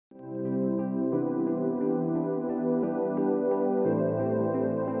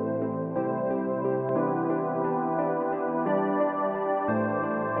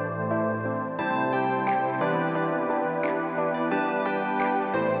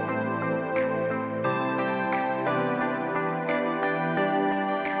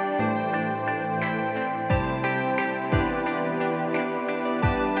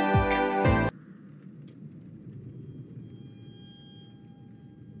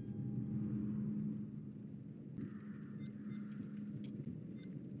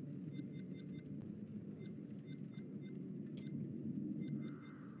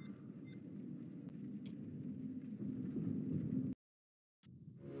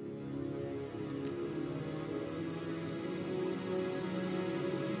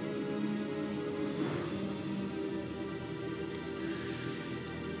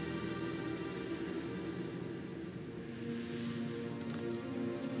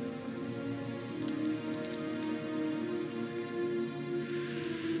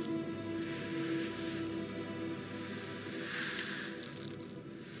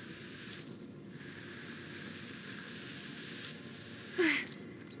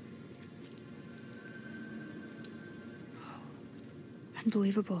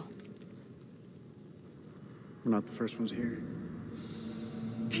Unbelievable. We're not the first ones here.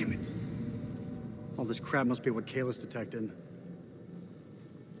 Damn it. All this crap must be what Kayla's detected.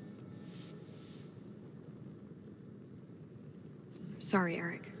 I'm sorry,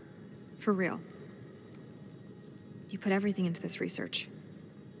 Eric. For real. You put everything into this research.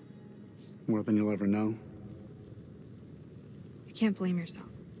 More than you'll ever know. You can't blame yourself.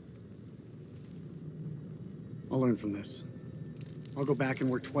 I'll learn from this. I'll go back and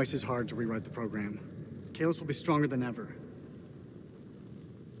work twice as hard to rewrite the program. Kalos will be stronger than ever.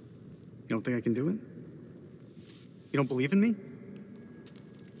 You don't think I can do it? You don't believe in me?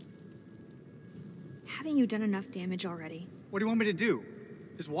 Haven't you done enough damage already? What do you want me to do?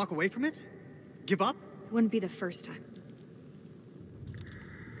 Just walk away from it? Give up? It wouldn't be the first time.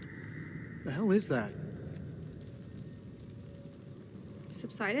 The hell is that?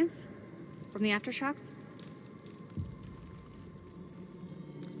 Subsidence? From the aftershocks?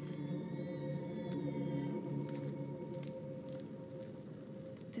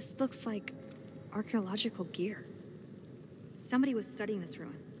 This looks like archaeological gear. Somebody was studying this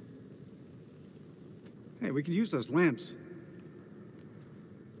ruin. Hey, we could use those lamps.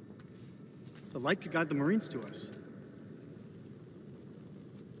 The light could guide the Marines to us.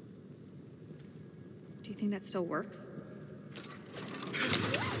 Do you think that still works?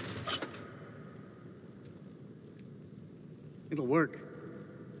 It'll work.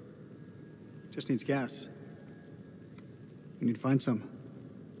 Just needs gas. We need to find some.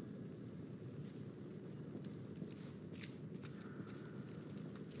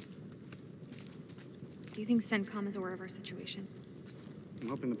 Do you think CENTCOM is aware of our situation? I'm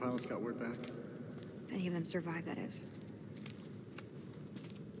hoping the pilots got word back. If any of them survive, that is.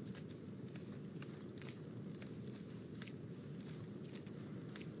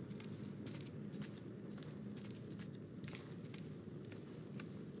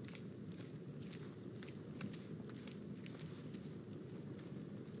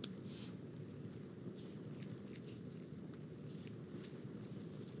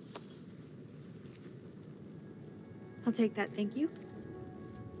 I'll take that, thank you.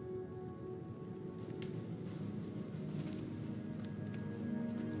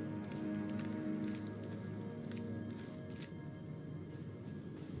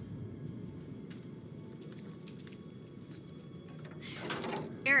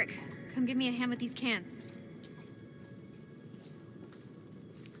 Eric, come give me a hand with these cans.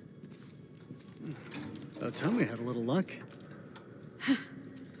 So tell me, I had a little luck.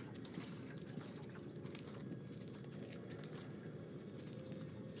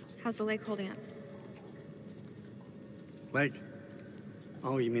 How's the leg holding up? Leg?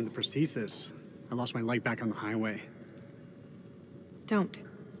 Oh, you mean the prosthesis? I lost my leg back on the highway. Don't.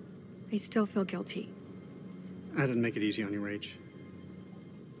 I still feel guilty. I didn't make it easy on you, Rach.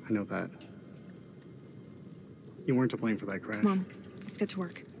 I know that. You weren't to blame for that crash. Come on, let's get to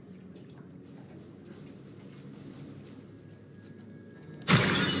work.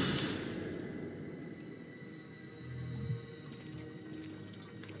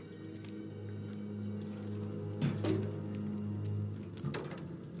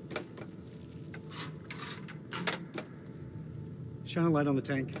 Shine a light on the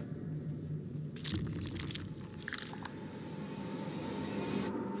tank.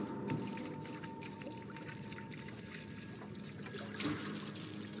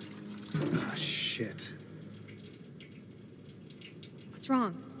 Ah, shit. What's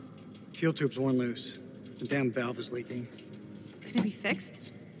wrong? Fuel tube's worn loose. The damn valve is leaking. Can it be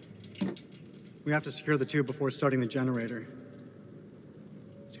fixed? We have to secure the tube before starting the generator.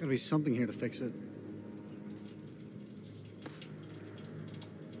 There's gotta be something here to fix it.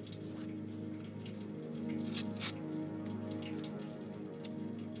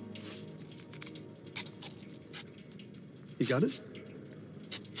 You got it?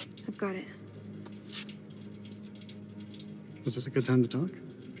 I've got it. Was this a good time to talk?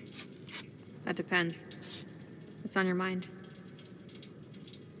 That depends. What's on your mind?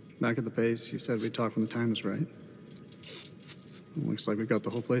 Back at the base, you said we'd talk when the time was right. It looks like we got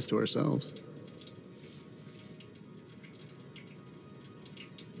the whole place to ourselves.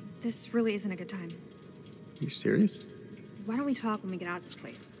 This really isn't a good time. Are you serious? Why don't we talk when we get out of this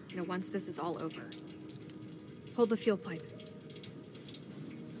place? You know, once this is all over. Hold the fuel pipe.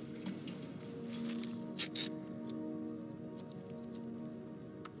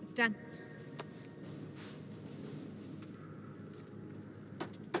 It's done.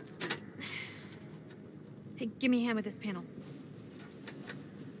 Hey, give me a hand with this panel.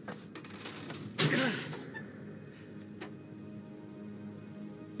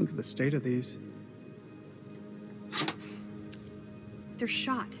 Look at the state of these. they're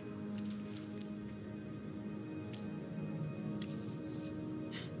shot.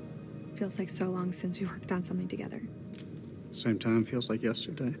 Feels like so long since we worked on something together. Same time feels like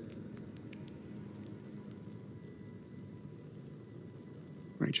yesterday.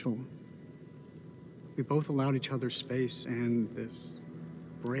 Rachel, we both allowed each other space and this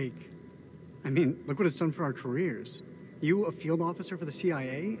break. I mean, look what it's done for our careers. You, a field officer for the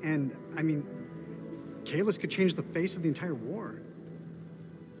CIA, and, I mean, Kalis could change the face of the entire war.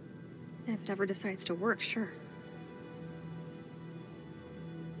 If it ever decides to work, sure.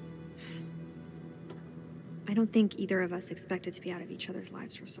 I don't think either of us expected to be out of each other's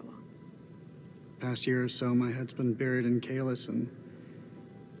lives for so long. Past year or so, my head's been buried in Kalis, and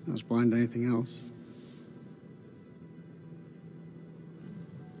I was blind to anything else.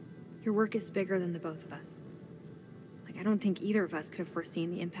 Your work is bigger than the both of us. Like, I don't think either of us could have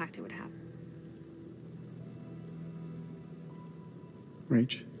foreseen the impact it would have.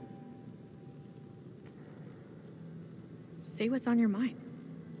 Rach. Say what's on your mind.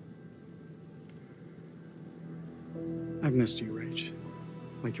 I've missed you, Rach.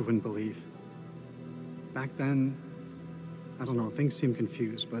 Like you wouldn't believe. Back then, I don't know, things seemed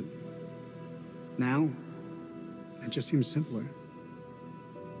confused, but now, it just seems simpler.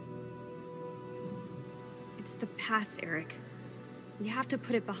 It's the past, Eric. We have to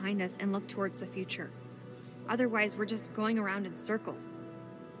put it behind us and look towards the future. Otherwise, we're just going around in circles.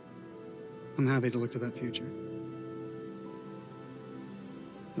 I'm happy to look to that future.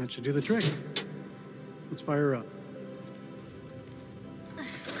 That should do the trick. Let's fire her up.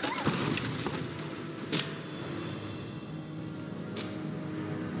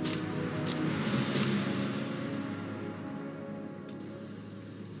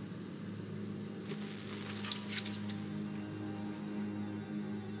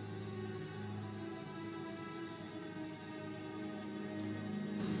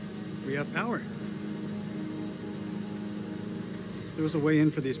 We have power. There was a way in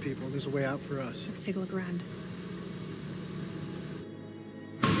for these people. There's a way out for us. Let's take a look around.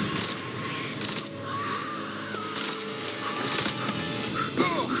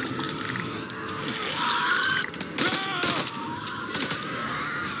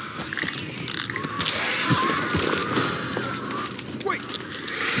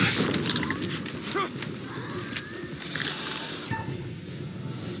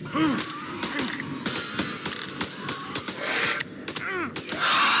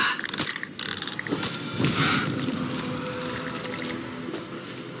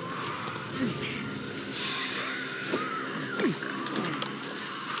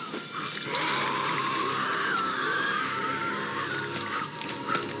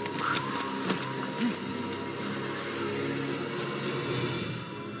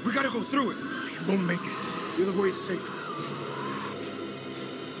 We gotta go through it. You won't make it. The other way is safer.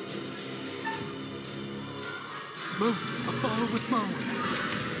 Move. I'll follow with Merwin.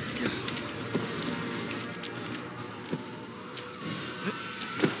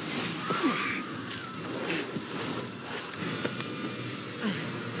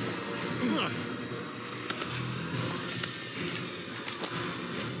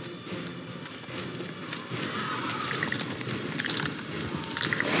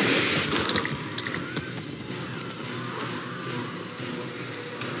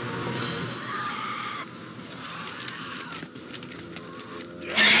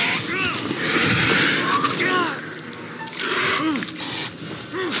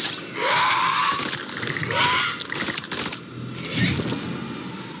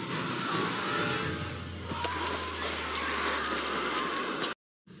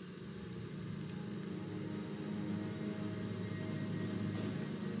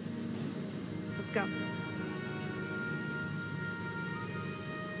 Let's go.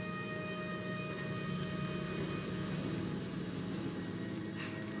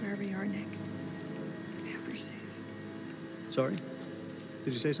 Wherever you are, Nick, I hope you're safe. Sorry?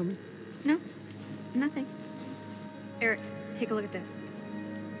 Did you say something? No, nothing. Eric, take a look at this.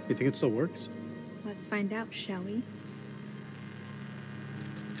 You think it still works? Let's find out, shall we?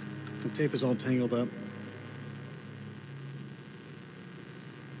 The tape is all tangled up.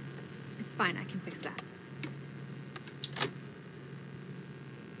 It's fine, I can fix that.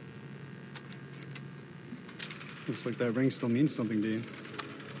 Looks like that ring still means something to you.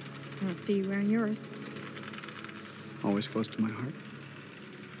 I don't see you wearing yours. Always close to my heart.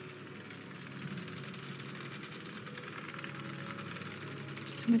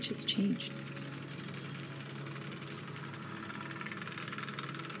 So much has changed.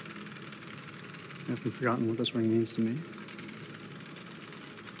 I haven't forgotten what this ring means to me.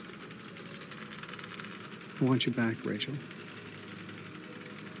 I want you back, Rachel.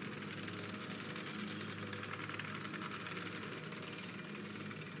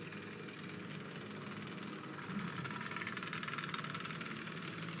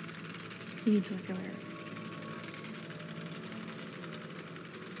 You need to let go, Eric.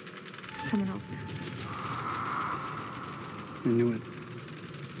 There's someone else now. I knew it.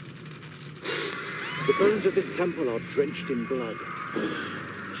 The bones of this temple are drenched in blood.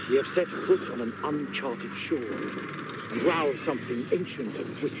 We have set foot on an uncharted shore and roused something ancient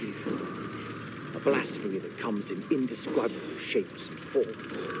and wicked. A blasphemy that comes in indescribable shapes and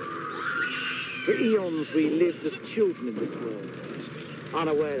forms. For eons we lived as children in this world,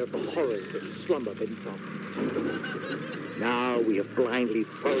 unaware of the horrors that slumber beneath our feet. Now we have blindly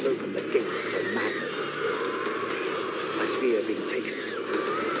thrown open the gates to madness. I fear being taken,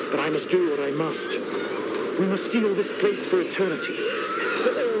 but I must do what I must. We must seal this place for eternity,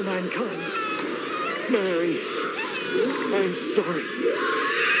 for all mankind. Mary, I'm sorry.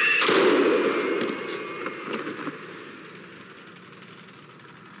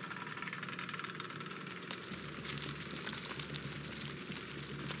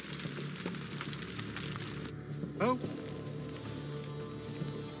 Oh.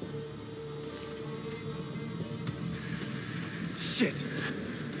 Shit.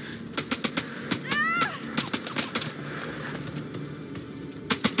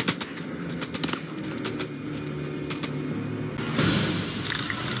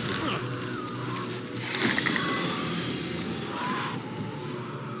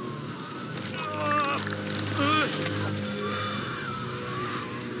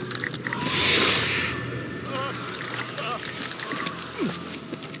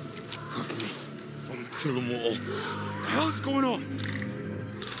 Kill them all. The hell is going on?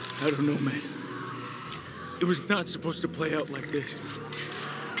 I don't know, man. It was not supposed to play out like this.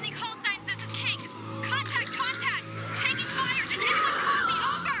 Any call signs? This is King. Contact! Contact! Taking fire! Does anyone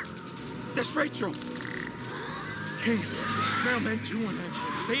call me? Over! That's Rachel. King, this is Mailman 2-1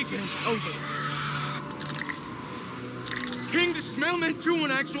 actual. Say again. Over. King, this is Mailman 2-1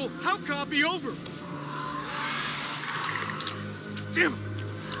 actual. How copy? Over. Damn it.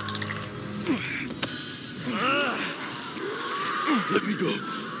 Let me go.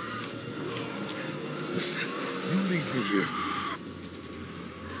 Listen, you leave me here.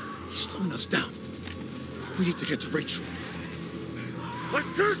 He's slowing us down. We need to get to Rachel. I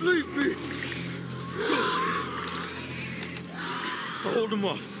said leave me! I'll hold him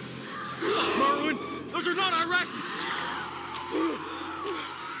off. Merwin, those are not Iraqi!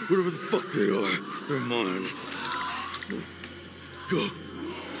 Whatever the fuck they are, they're mine. Go.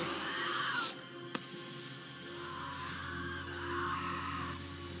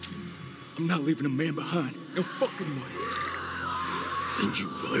 I'm not leaving a man behind. No fucking way. And you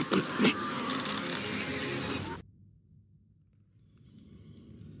ride with me.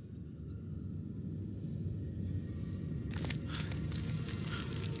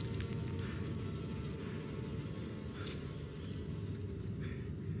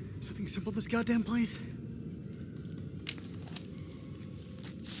 Something simple, this goddamn place.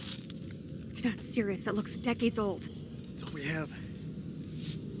 You're not serious. That looks decades old. That's all we have.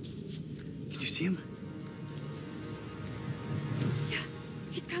 Can you see him? Yeah,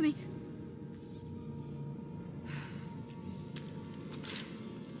 he's coming.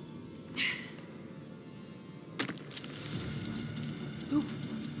 Ooh.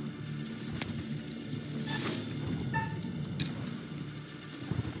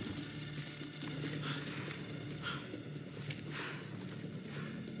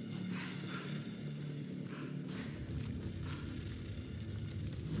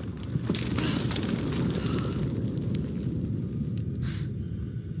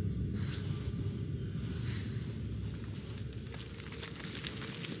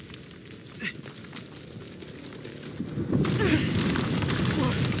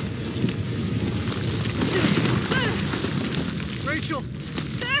 Rachel!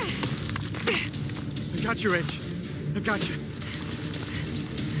 I got you, Rach. I got you.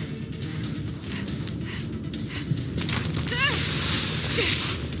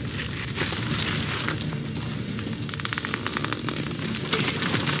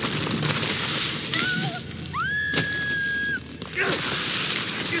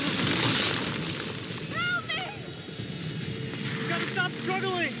 Help me! You gotta stop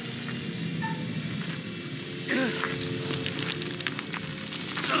struggling!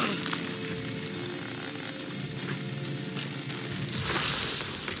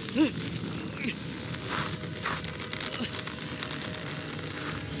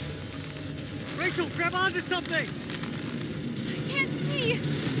 Rachel, grab onto something! I can't see.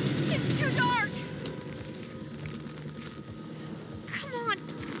 It's too dark. Come on.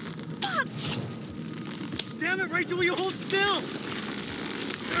 Fuck. Damn it, Rachel, will you hold still?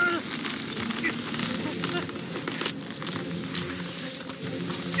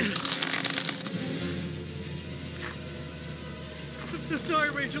 So sorry,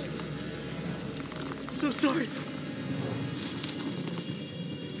 Rachel. I'm so sorry.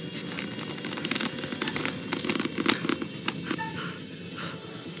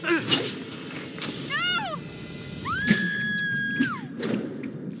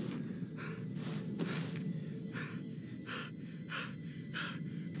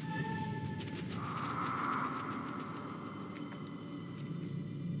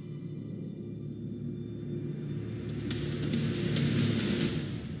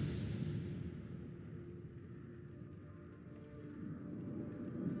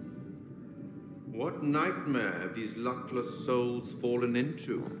 What nightmare have these luckless souls fallen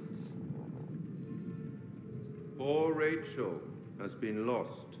into? Poor Rachel has been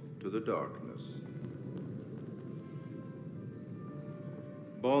lost to the darkness.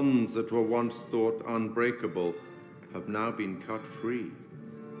 Bonds that were once thought unbreakable have now been cut free.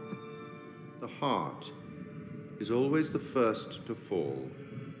 The heart is always the first to fall.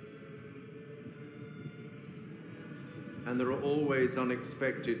 And there are always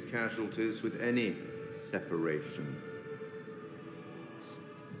unexpected casualties with any separation.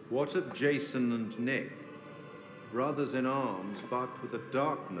 What of Jason and Nick? Brothers in arms, but with a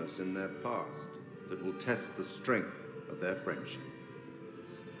darkness in their past that will test the strength of their friendship.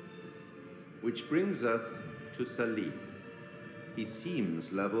 Which brings us to Salim. He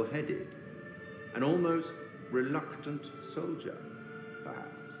seems level-headed, an almost reluctant soldier, perhaps.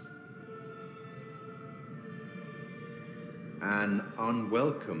 An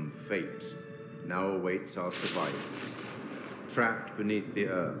unwelcome fate now awaits our survivors, trapped beneath the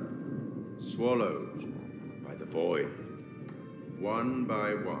earth, swallowed by the void. One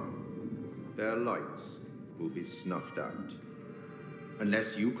by one, their lights will be snuffed out,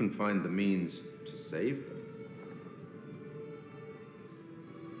 unless you can find the means to save them.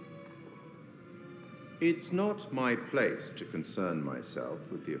 It's not my place to concern myself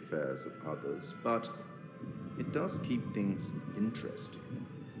with the affairs of others, but it does keep things interesting.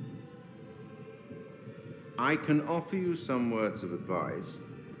 I can offer you some words of advice,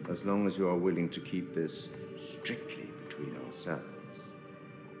 as long as you are willing to keep this strictly between ourselves.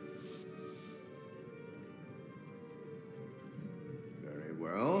 Very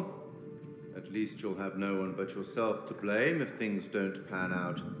well. At least you'll have no one but yourself to blame if things don't pan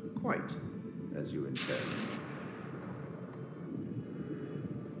out quite as you intend.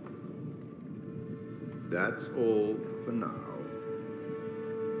 That's all for now.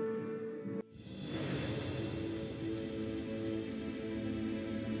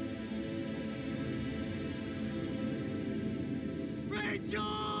 Rachel!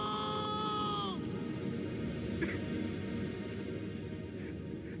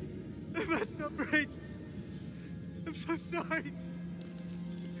 I messed up, Rachel. I'm so sorry.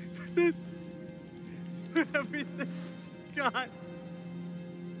 For this. For everything. God.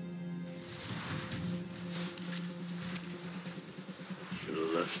 Should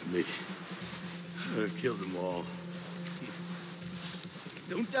have left me. I'd have killed them all.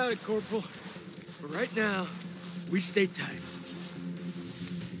 Don't doubt it, Corporal. But right now, we stay tight.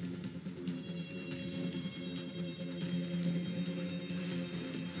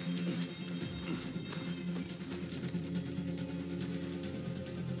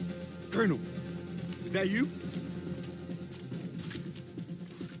 Colonel, is that you?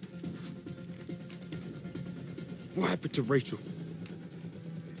 What happened to Rachel?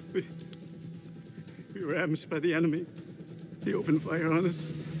 We were ambushed by the enemy. He opened fire on us.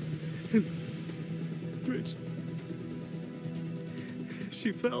 And Rachel,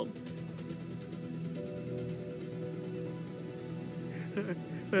 she fell.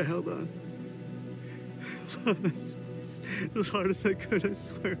 I held on. As hard as I could, I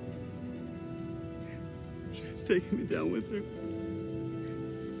swear. She was taking me down with her.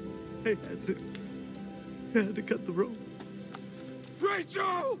 I had to cut the rope.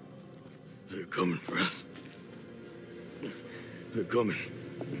 Rachel! They're coming for us. They're coming.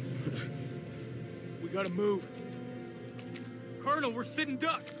 We gotta move. Colonel, we're sitting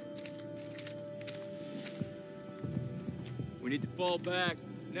ducks. We need to fall back,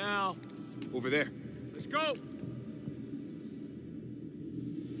 now. Over there. Let's go!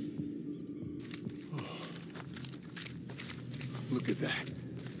 Look at that.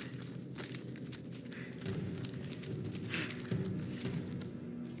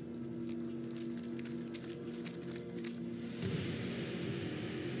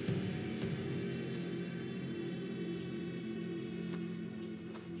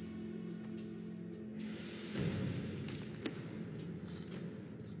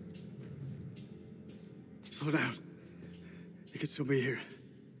 Slow down. You could still be here.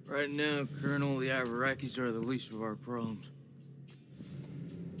 Right now, Colonel, the Iraqis are the least of our problems.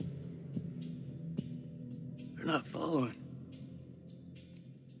 They're not following.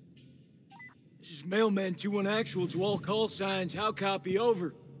 This is Mailman 2-1 actual to all call signs. How copy?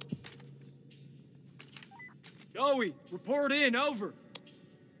 Over. Joey, report in. Over.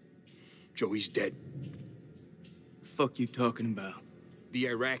 Joey's dead. The fuck you talking about? The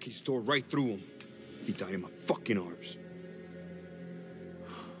Iraqis tore right through him. He died in my fucking arms.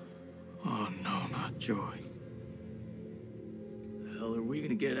 Oh, no, not Joey. The hell are we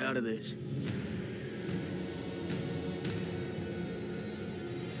gonna get out of this?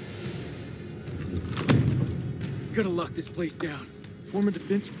 We gotta lock this place down. Form a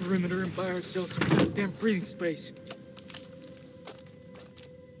defense perimeter and buy ourselves some goddamn breathing space.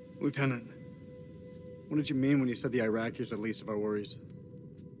 Lieutenant, what did you mean when you said the Iraqis are the least of our worries?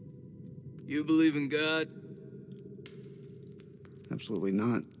 You believe in God? Absolutely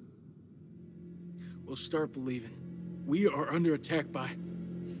not. Well, start believing. We are under attack by...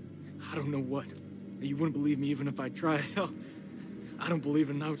 I don't know what. You wouldn't believe me even if I tried. Hell, I don't believe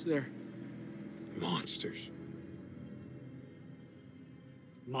in out there. Monsters.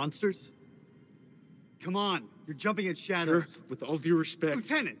 Monsters? Come on, you're jumping at shadows. Sir, with all due respect...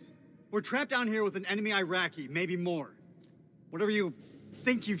 Lieutenant, we're trapped down here with an enemy Iraqi, maybe more. Whatever you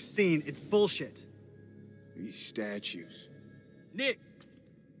think you've seen, it's bullshit. These statues. Nick,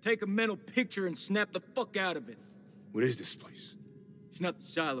 take a mental picture and snap the fuck out of it. What is this place? It's not the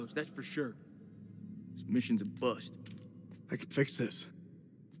silos, that's for sure. This mission's a bust. I can fix this.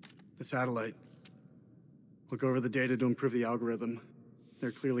 The satellite. Look over the data to improve the algorithm. There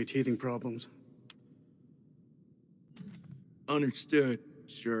are clearly teething problems. Understood,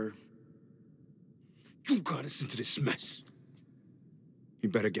 sir. You got us into this mess. You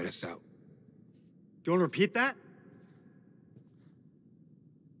better get us out. Do you want to repeat that?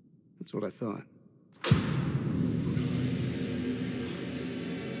 That's what I thought.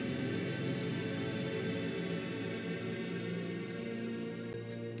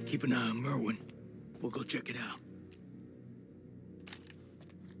 Keep an eye on Merwin. We'll go check it out.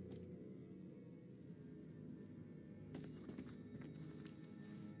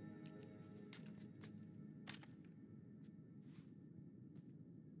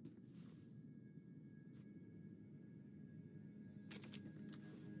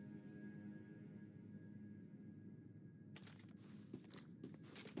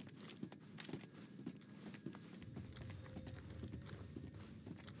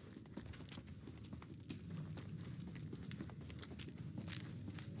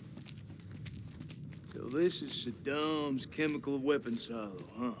 So this is Saddam's chemical weapon silo,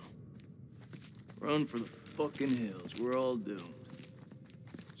 huh? Run for the fucking hills. We're all doomed.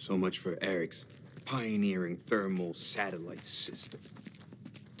 So much for Eric's pioneering thermal satellite system.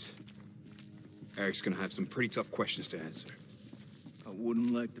 Eric's gonna have some pretty tough questions to answer. I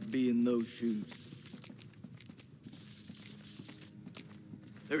wouldn't like to be in those shoes.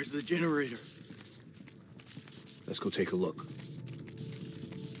 There's the generator. Let's go take a look.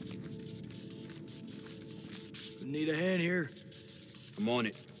 Need a hand here? I'm on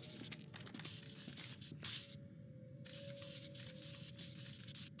it.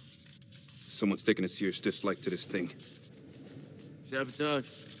 Someone's taking a serious dislike to this thing.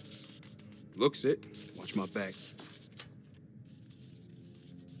 Sabotage. Looks it. Watch my back.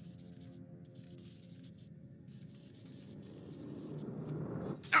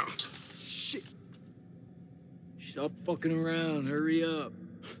 Ah, shit. Stop fucking around. Hurry up.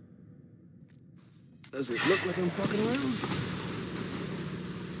 Does it look like I'm fucking around?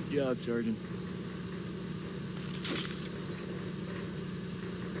 Good job, Sergeant.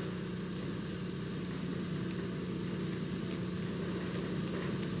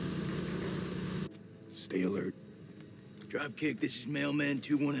 Stay alert. Dropkick, this is Mailman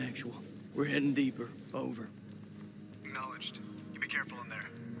 2-1 actual. We're heading deeper. Over. Acknowledged. You be careful in there.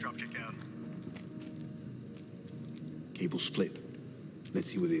 Dropkick out. Cable split. Let's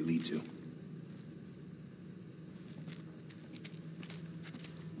see where they lead to.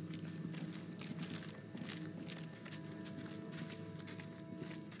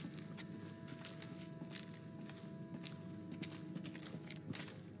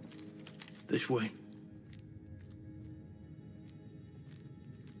 This way.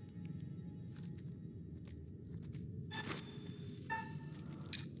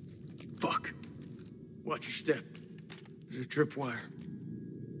 Fuck. Watch your step. There's a tripwire.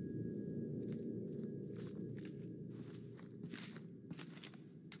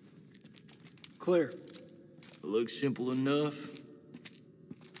 Clear. It looks simple enough.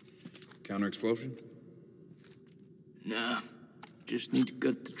 Counter explosion? Nah. Just need to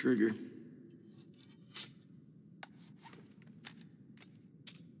gut the trigger.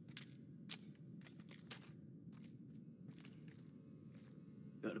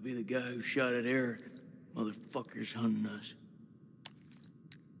 guy who shot at Eric. Motherfucker's hunting us.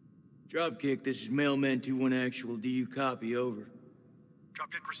 Dropkick, this is Mailman 2-1 actual. Do you copy? Over.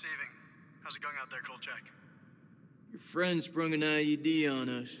 Dropkick receiving. How's it going out there, Kolchak? Your friend sprung an IED on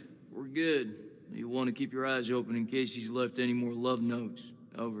us. We're good. You'll want to keep your eyes open in case he's left any more love notes.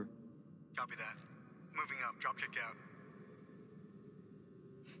 Over. Copy that. Moving up. Dropkick out.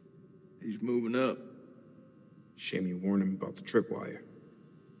 He's moving up. Shame you warned him about the tripwire.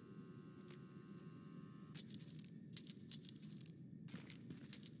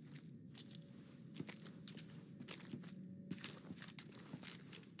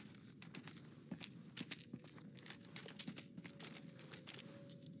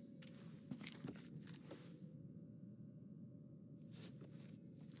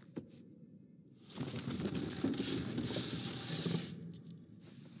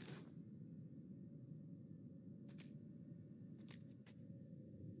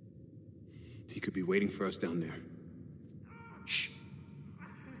 He could be waiting for us down there. Shh.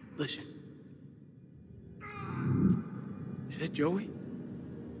 Listen. Is that Joey?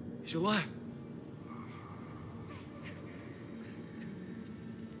 He's alive.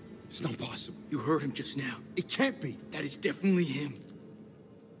 It's not possible. You heard him just now. It can't be. That is definitely him.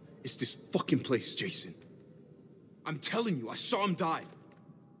 It's this fucking place, Jason. I'm telling you, I saw him die.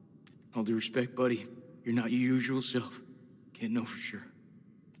 All due respect, buddy, you're not your usual self. Can't know for sure.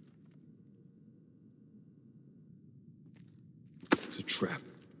 It's a trap.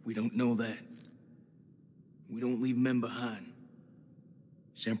 We don't know that. We don't leave men behind.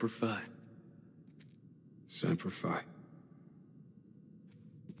 Semper Fi. Semper Fi.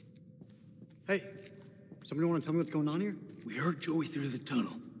 Hey, somebody want to tell me what's going on here? We heard Joey through the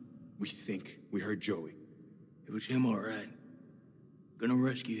tunnel. We think we heard Joey. It was him, all right. Gonna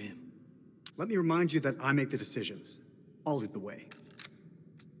rescue him. Let me remind you that I make the decisions. I'll lead the way.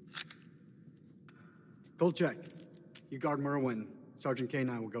 Kolchak, you guard Merwin. Sergeant K and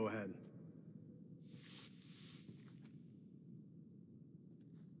I will go ahead.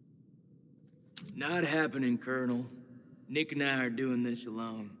 Not happening, Colonel. Nick and I are doing this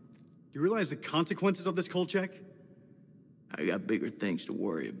alone. Do you realize the consequences of this, Kolchak? I got bigger things to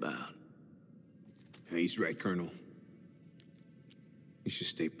worry about. Yeah, he's right, Colonel. You should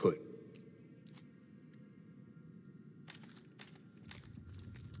stay put.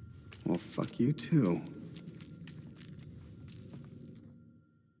 Well, fuck you too.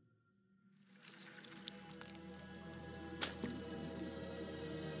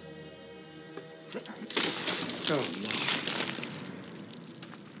 Oh, no.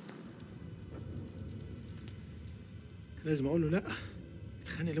 لازم اقول له لا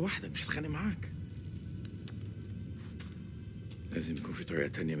اتخانق لوحدك مش هتخانق معاك. لازم يكون في طريقة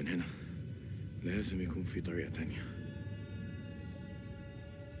تانية من هنا. لازم يكون في طريقة تانية.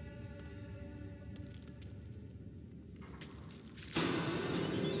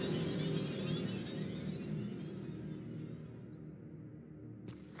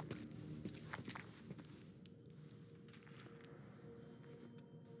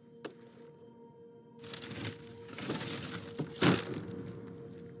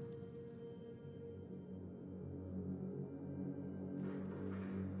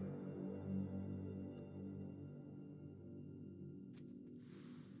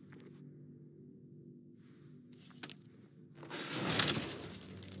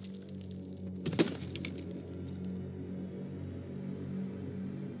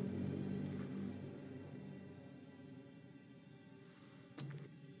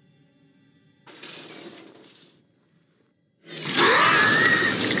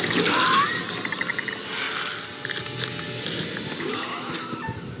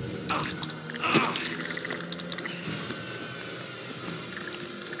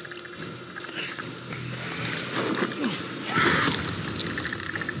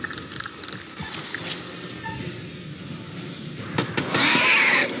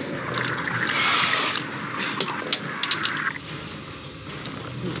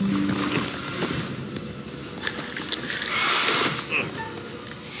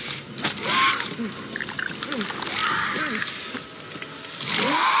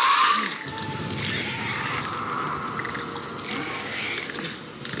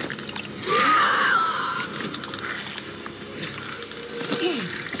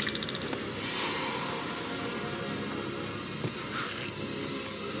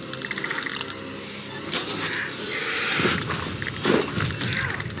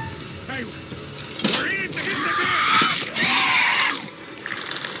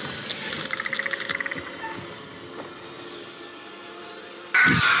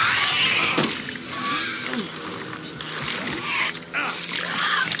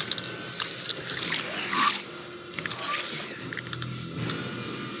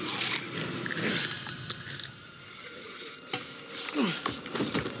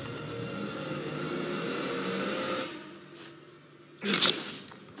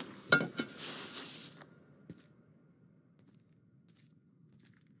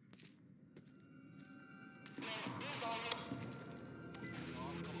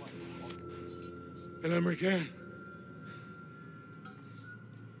 El American.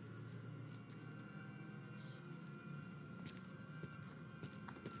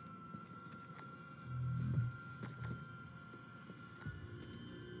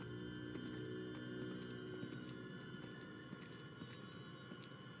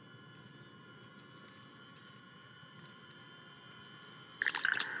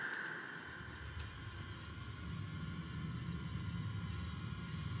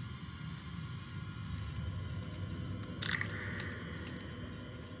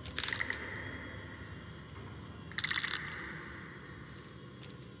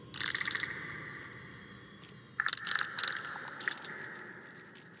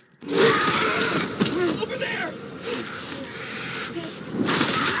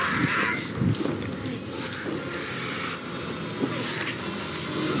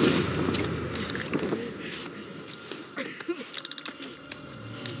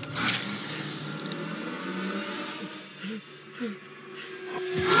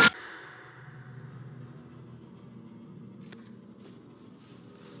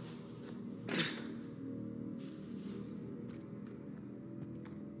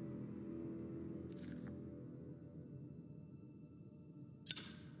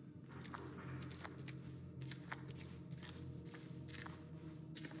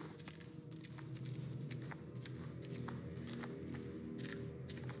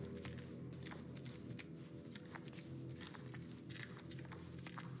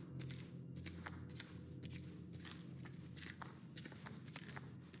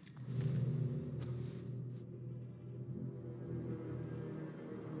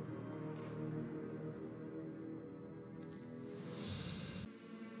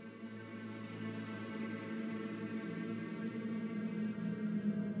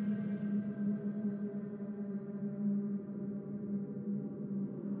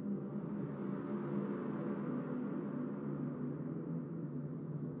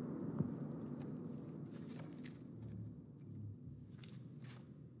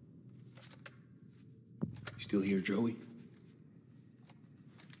 Still here, Joey?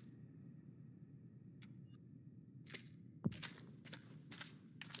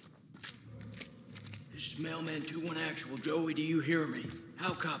 This is Mailman 2-1 Actual. Joey, do you hear me?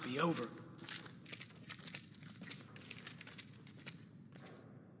 How copy? Over.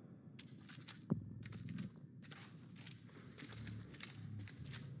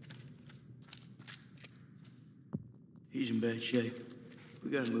 He's in bad shape.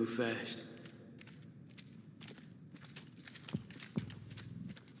 We gotta move fast.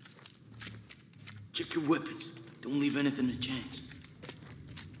 Check your weapons. Don't leave anything to chance.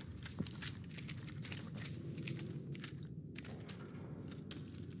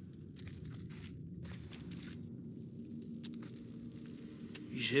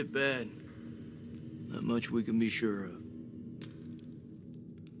 He's hit bad. Not much we can be sure of.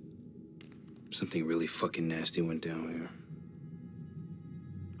 Something really fucking nasty went down here.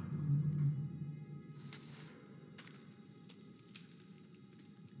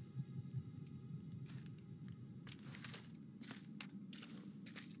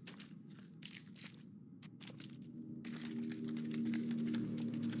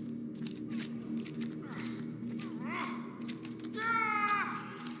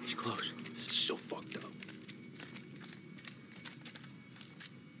 He's close. This is so fucked up.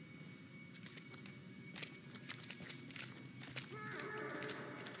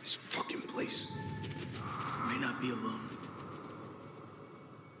 This fucking place. We may not be alone.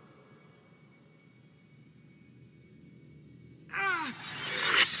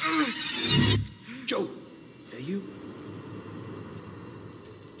 Joe, that you?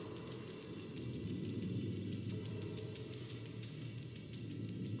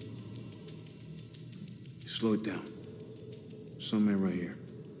 Slow it down. Some man right here.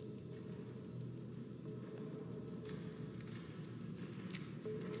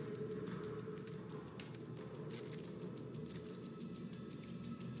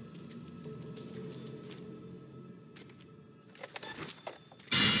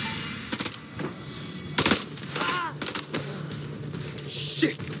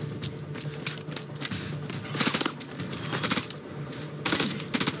 Shit!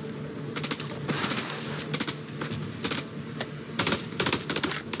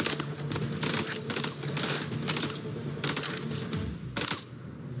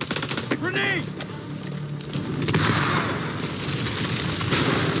 Grenade!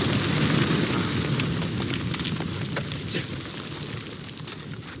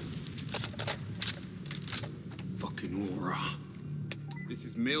 Fucking Oorah. This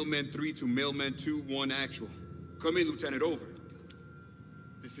is Mailman 3 to Mailman 2-1 Actual. Come in, Lieutenant, over.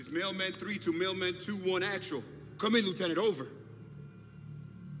 This is Mailman 3 to Mailman 2-1 actual. Come in, Lieutenant, over.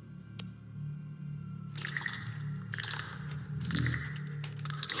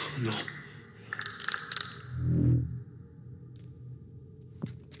 No.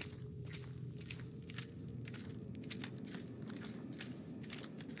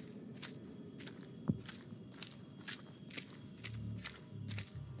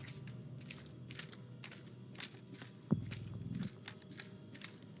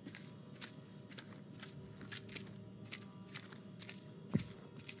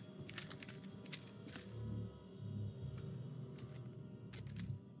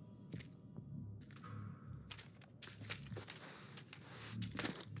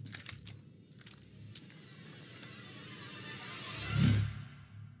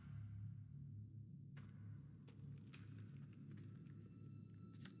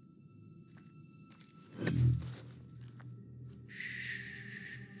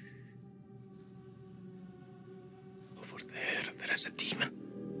 Over there is a demon.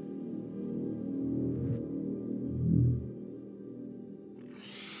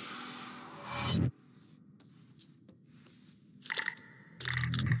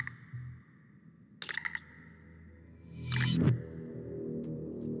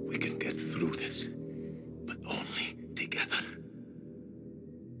 We can get through this, but only together.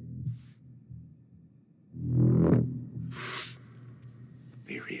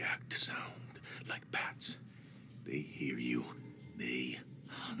 They react to sound like bats. They hear you. They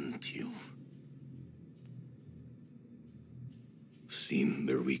hunt you. Seen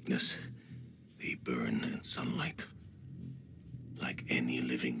their weakness. They burn in sunlight. Like any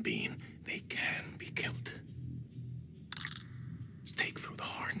living being, they can be killed. Stake through the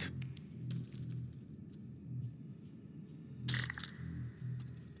heart.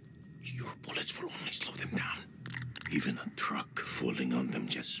 Your bullets will only slow them down. Even a truck falling on them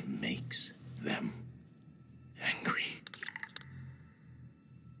just makes them angry.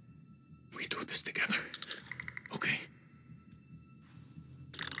 We do this together, okay?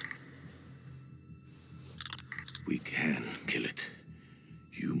 We can kill it.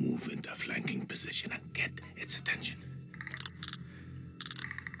 You move into a flanking position and get its attention.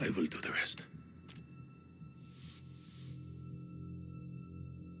 I will do the rest.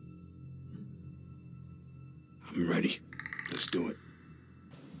 I'm ready. Let's do it.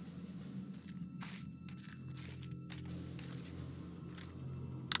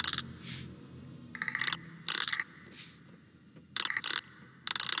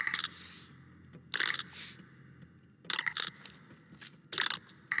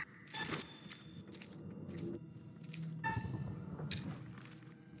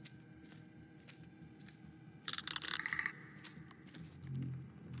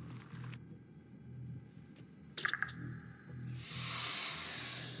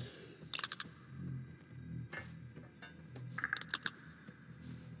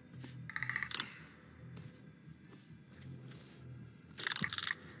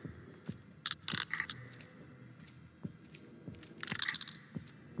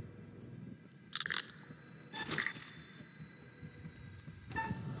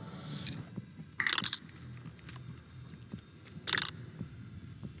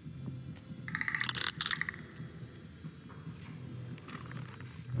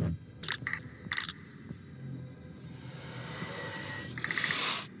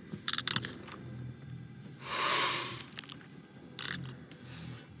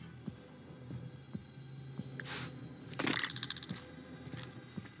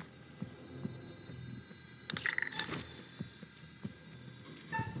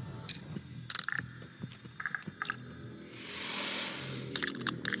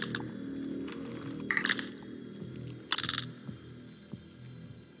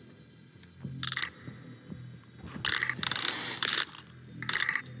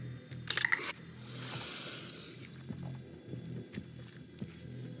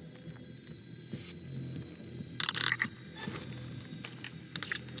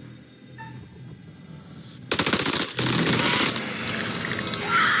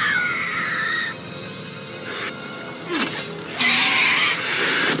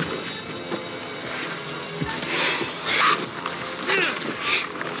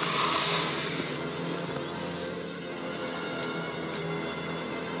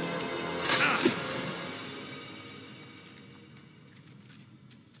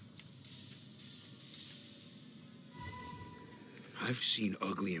 I've seen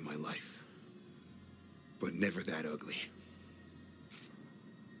ugly in my life, but never that ugly.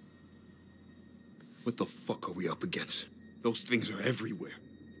 What the fuck are we up against? Those things are everywhere.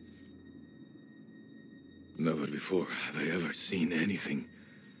 Never before have I ever seen anything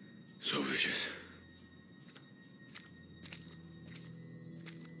so vicious.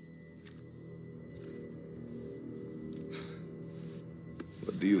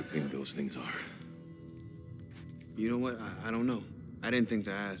 What do you think those things are? You know what? I don't know. I didn't think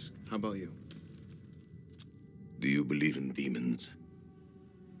to ask. How about you? Do you believe in demons?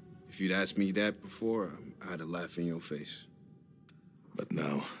 If you'd asked me that before, I'd have laughed in your face. But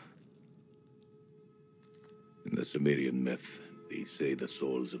now, in the Sumerian myth, they say the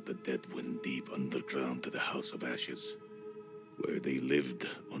souls of the dead went deep underground to the House of Ashes, where they lived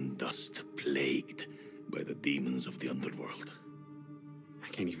on dust, plagued by the demons of the underworld. I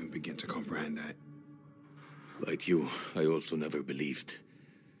can't even begin to comprehend that. Like you, I also never believed.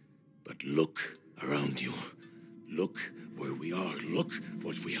 But look around you. Look where we are. Look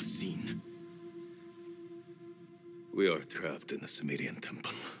what we have seen. We are trapped in the Sumerian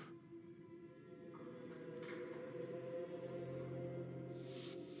temple.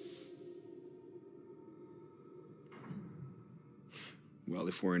 Well,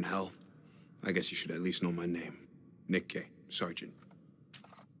 if we're in hell, I guess you should at least know my name. Nick K, Sergeant.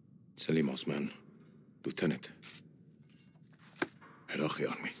 Selim Osman, Lieutenant. Iraqi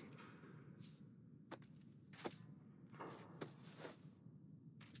Army.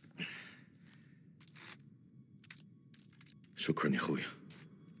 Shukran, ya khoya.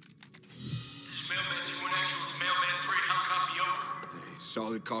 This is Mailman 2-1 actual to Mailman 3. How copy over? Hey,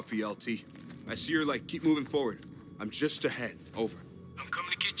 solid copy, LT. I see your light. Keep moving forward. I'm just ahead. Over. I'm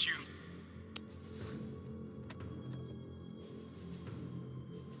coming to get you.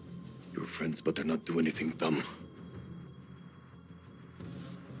 Your friends better not do anything dumb.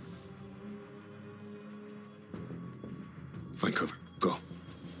 Find cover. Go.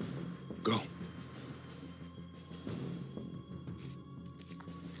 Go.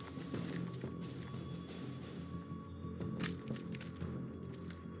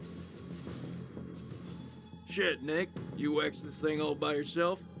 Shit, Nick. You waxed this thing all by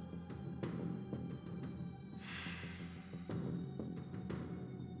yourself?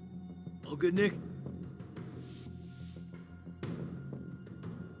 All good, Nick?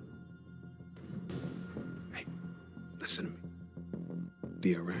 Hey, listen to me.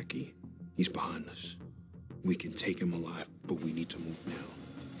 The Iraqi, he's behind us. We can take him alive, but we need to move now.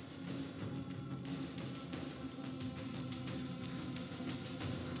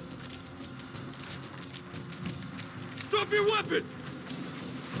 Drop your weapon!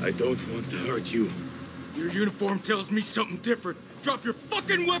 I don't want to hurt you. Your uniform tells me something different. Drop your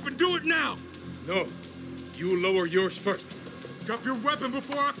fucking weapon! Do it now! No. You lower yours first. Drop your weapon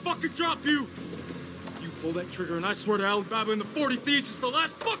before I fucking drop you! You pull that trigger and I swear to Alibaba and the 40 Thieves it's the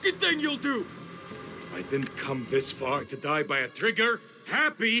last fucking thing you'll do! I didn't come this far to die by a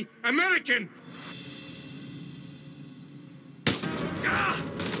trigger-happy American! Ah!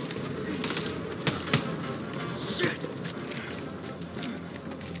 Shit!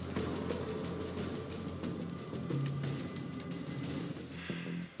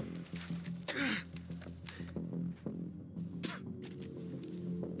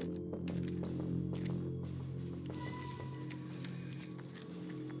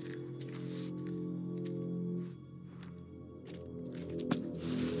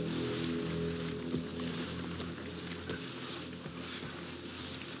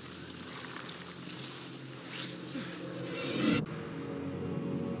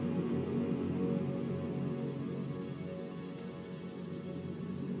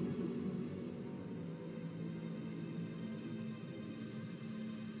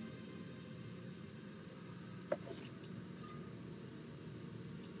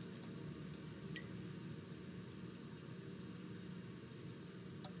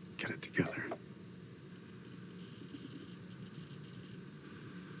 Get it together.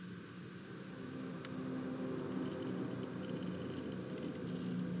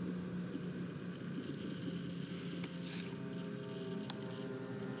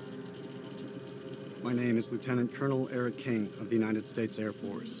 My name is Lieutenant Colonel Eric King of the United States Air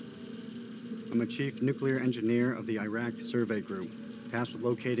Force. I'm a chief nuclear engineer of the Iraq Survey Group, tasked with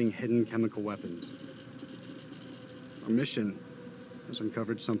locating hidden chemical weapons. Our mission has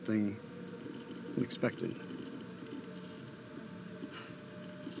uncovered something unexpected.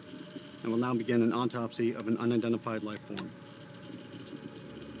 I will now begin an autopsy of an unidentified life form.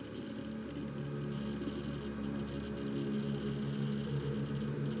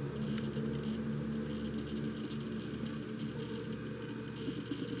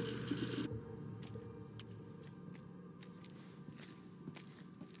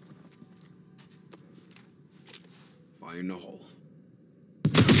 Fire in the hole.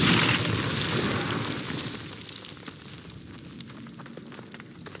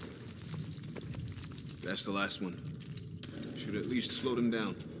 That's the last one. Should at least slow them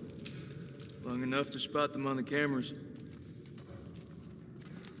down. Long enough to spot them on the cameras.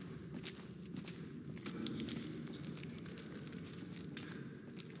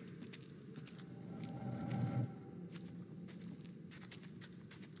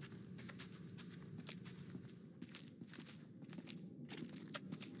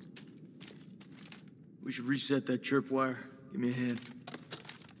 We should reset that chirp wire. Give me a hand.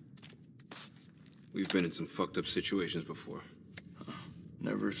 We've been in some fucked up situations before.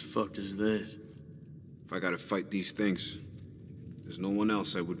 Never as fucked as this. If I gotta fight these things, there's no one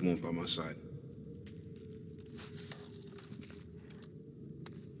else I would want by my side.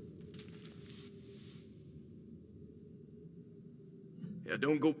 Yeah,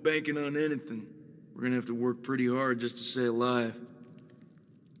 don't go banking on anything. We're gonna have to work pretty hard just to stay alive.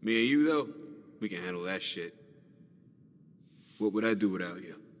 Me and you, though, we can handle that shit. What would I do without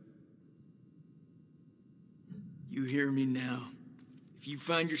you? You hear me now. If you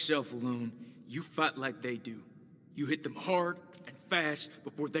find yourself alone, you fight like they do. You hit them hard and fast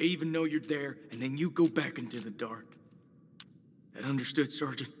before they even know you're there, and then you go back into the dark. That understood,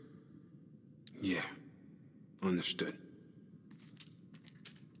 Sergeant? Yeah, understood.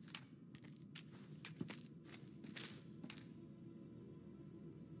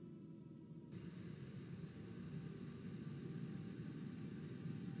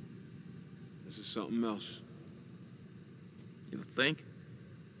 This is something else. You think?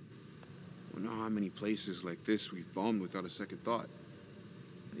 We know how many places like this we've bombed without a second thought.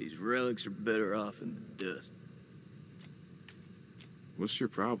 These relics are better off in the dust. What's your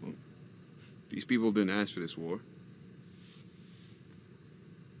problem? These people didn't ask for this war.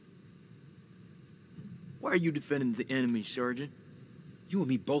 Why are you defending the enemy, Sergeant? You and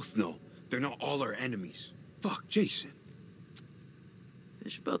me both know they're not all our enemies. Fuck, Jason.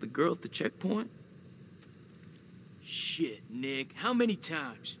 This about the girl at the checkpoint? Shit, Nick. How many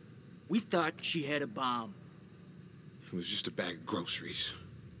times? We thought she had a bomb. It was just a bag of groceries.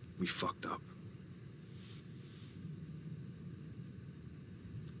 We fucked up.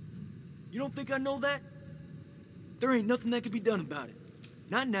 You don't think I know that? There ain't nothing that can be done about it.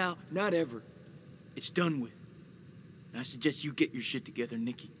 Not now, not ever. It's done with. And I suggest you get your shit together,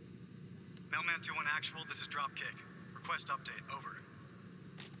 Nicky. Mailman 2-1 actual, this is Dropkick. Request update, over.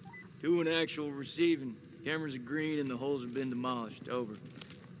 2-1 actual receiving. Cameras are green and the holes have been demolished. Over.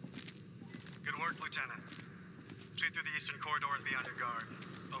 Good work, Lieutenant. Straight through the eastern corridor and be on your guard.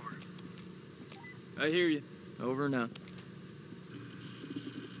 Over. I hear you. Over and out.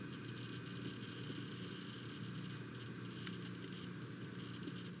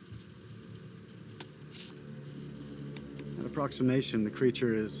 At approximation, the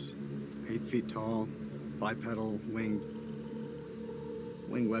creature is 8 feet tall, bipedal, winged.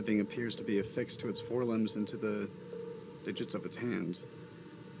 Wing webbing appears to be affixed to its forelimbs into the digits of its hands.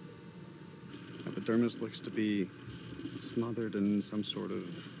 Epidermis looks to be smothered in some sort of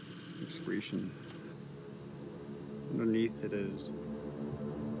excretion. Underneath it is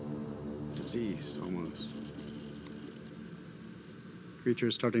diseased, almost. Creature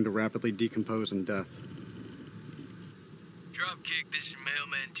is starting to rapidly decompose in death. Dropkick, this is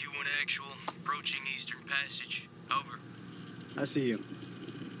Mailman 2-1 actual. Approaching Eastern Passage. Over. I see you.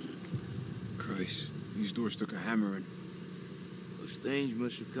 Christ, these doors took a hammering. Those things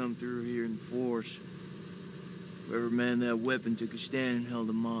must have come through here in force. Whoever manned that weapon took a stand and held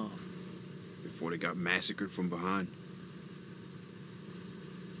them off. Before they got massacred from behind.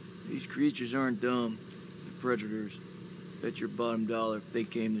 These creatures aren't dumb. They're predators. Bet your bottom dollar if they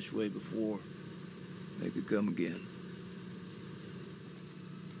came this way before, they could come again.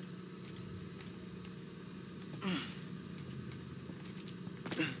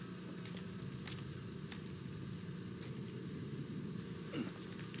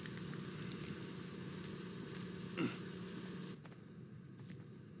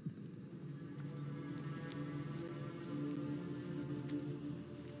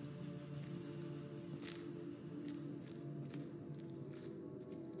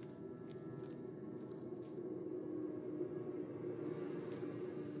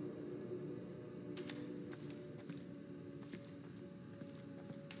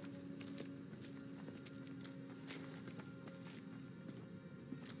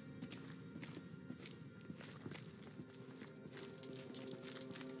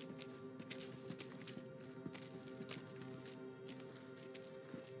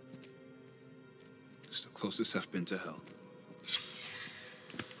 It's the closest I've been to hell.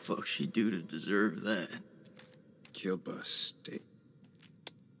 Fuck she do to deserve that? Killed by a stick.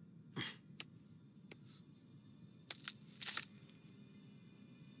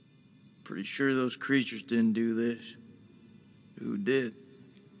 Pretty sure those creatures didn't do this. Who did?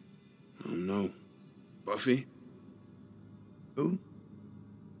 I don't know. Buffy? Who?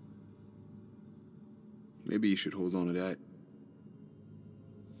 Maybe you should hold on to that.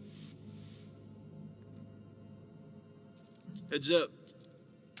 Heads up.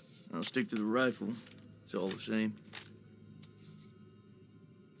 I'll stick to the rifle. It's all the same.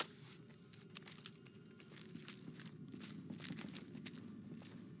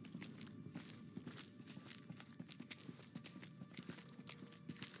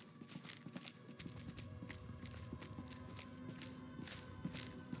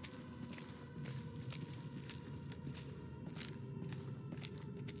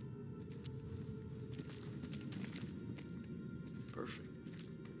 Perfect.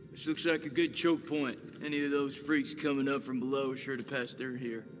 This looks like a good choke point. Any of those freaks coming up from below are sure to pass through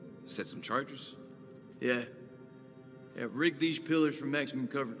here. Set some charges? Yeah. Yeah, rig these pillars for maximum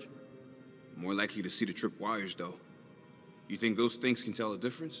coverage. More likely to see the trip wires, though. You think those things can tell a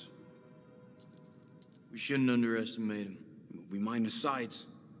difference? We shouldn't underestimate them. We mine the sides.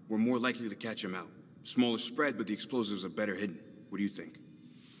 We're more likely to catch them out. Smaller spread, but the explosives are better hidden. What do you think?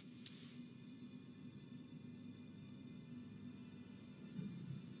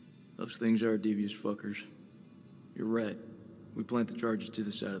 Those things are devious fuckers. You're right. We plant the charges to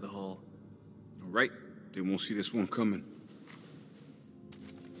the side of the hall. All right. They won't see this one coming.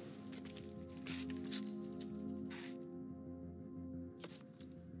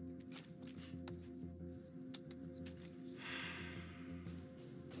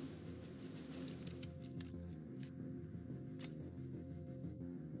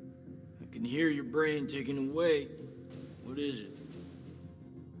 I can hear your brain ticking away. What is it?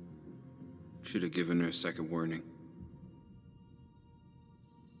 Should have given her a second warning.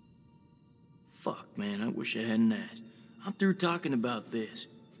 Fuck, man, I wish I hadn't asked. I'm through talking about this.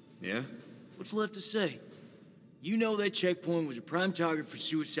 Yeah? What's left to say? You know that checkpoint was a prime target for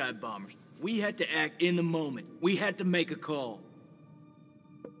suicide bombers. We had to act in the moment. We had to make a call.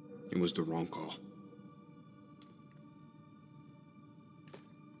 It was the wrong call.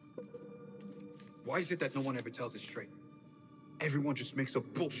 Why is it that no one ever tells it straight? Everyone just makes up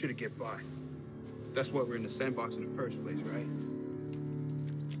bullshit to get by. That's why we're in the sandbox in the first place, right?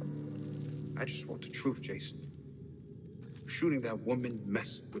 I just want the truth, Jason. Shooting that woman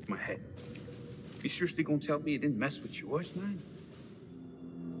messed with my head. You seriously gonna tell me it didn't mess with yours, man?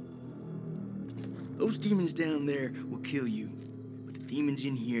 Those demons down there will kill you, but the demons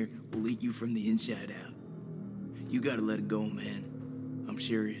in here will eat you from the inside out. You gotta let it go, man. I'm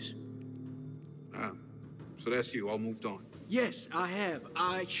serious. Ah, so that's you, all moved on. Yes, I have.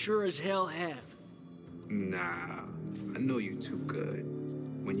 I sure as hell have. Nah, I know you too good.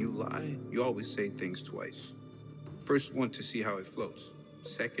 When you lie, you always say things twice. First one to see how it floats.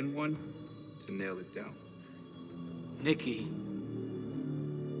 Second one, to nail it down. Nikki,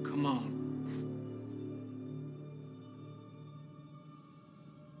 come on.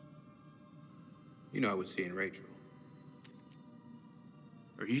 You know I was seeing Rachel.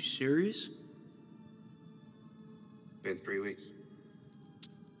 Are you serious? Been 3 weeks.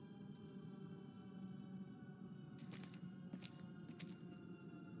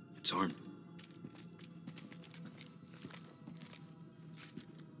 It's armed.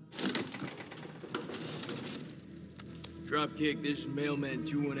 Dropkick, this is Mailman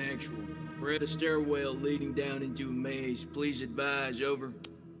 2-1 Actual. We're at a stairwell leading down into a maze. Please advise, over.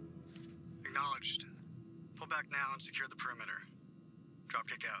 Acknowledged. Pull back now and secure the perimeter.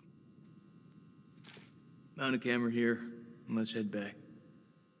 Dropkick out. Mount a camera here, and let's head back.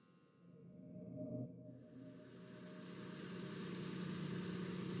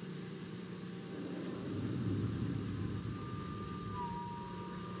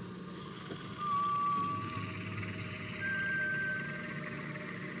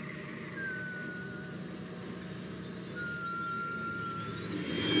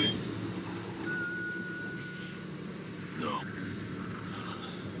 No.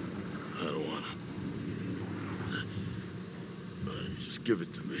 I don't want to. Just give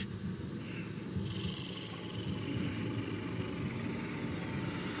it to me.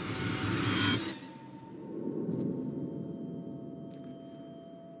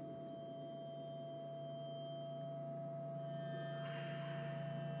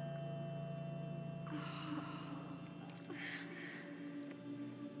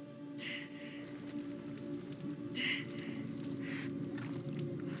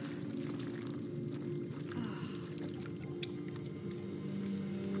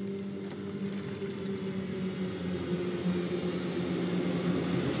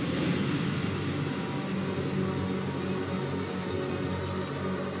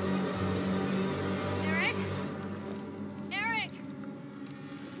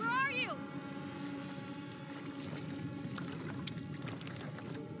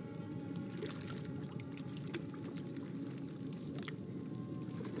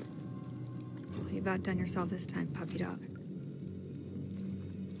 You've outdone yourself this time, puppy dog.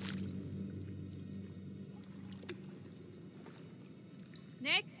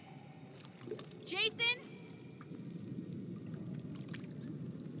 Nick? Jason?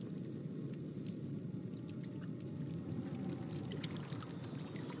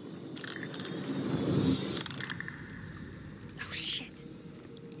 Oh, shit.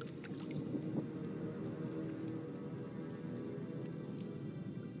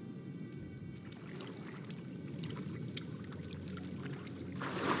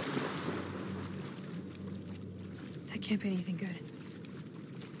 That can't be anything good.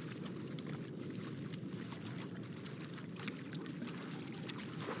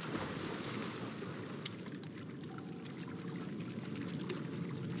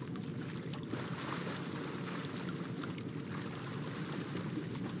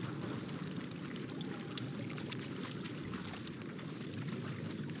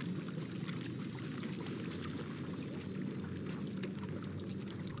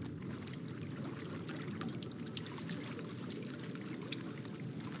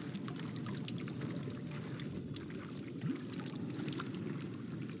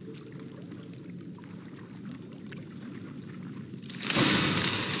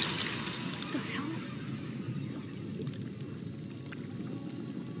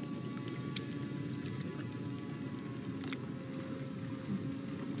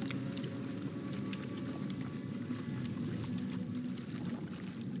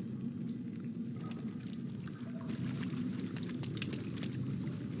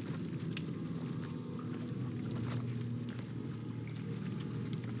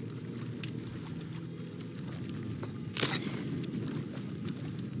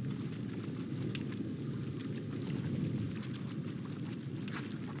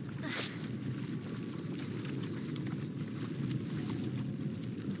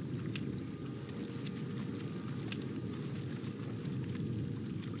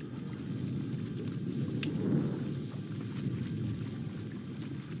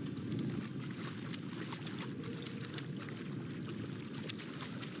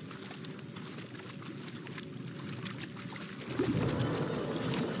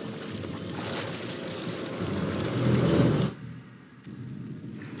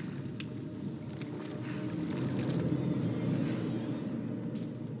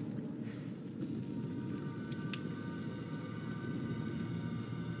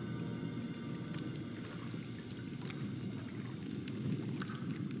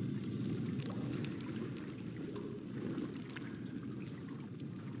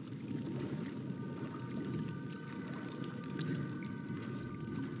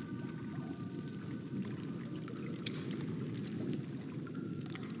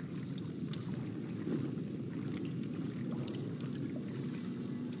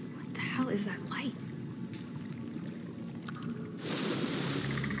 What the hell is that light?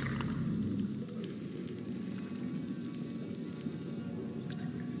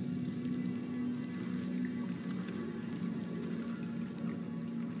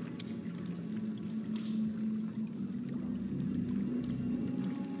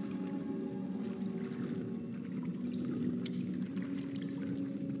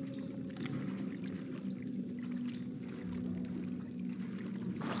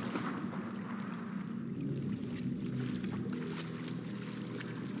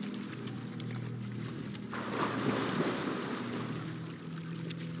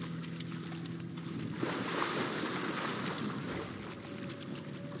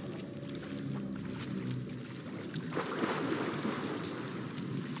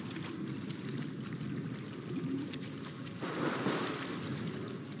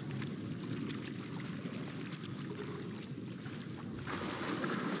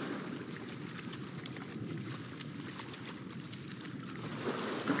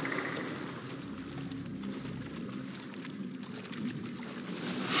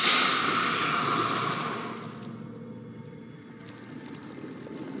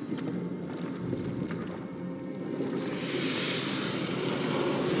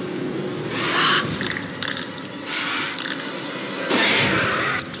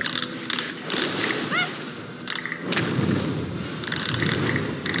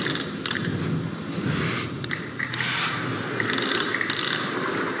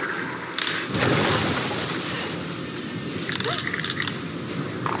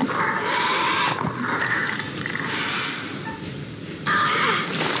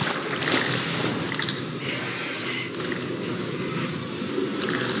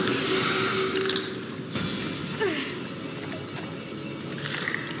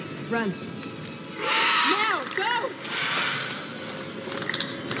 Run. Now, go!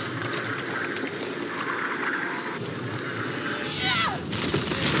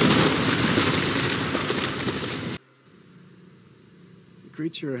 The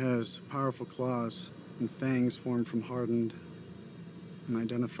creature has powerful claws and fangs formed from hardened,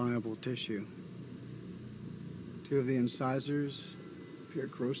 unidentifiable tissue. 2 of the incisors appear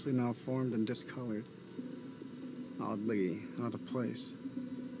grossly malformed and discolored, oddly out of place.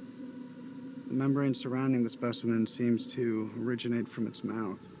 The membrane surrounding the specimen seems to originate from its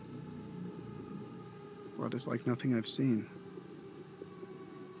mouth. Blood is like nothing I've seen.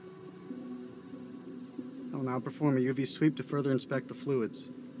 I will now perform a UV sweep to further inspect the fluids.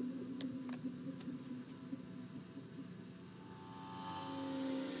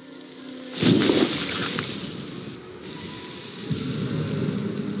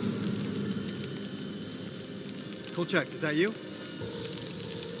 Check, is that you?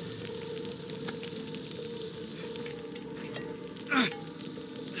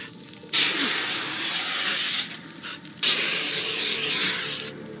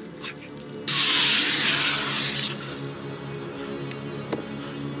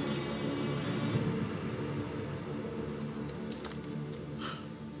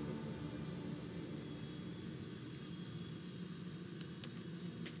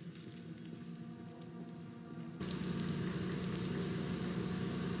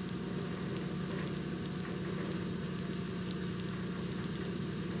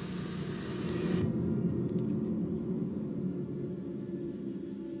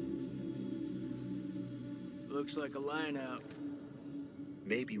 Looks like a line out.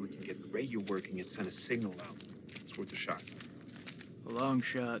 Maybe we can get the radio working and send a signal out. It's worth a shot. A long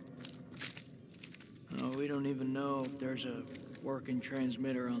shot. Oh, we don't even know if there's a working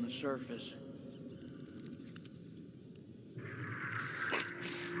transmitter on the surface.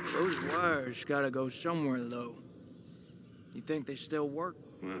 Those wires gotta go somewhere, though. You think they still work?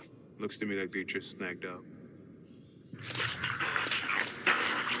 Well, looks to me like they just snagged up.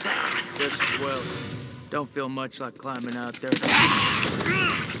 Just as well. Don't feel much like climbing out there.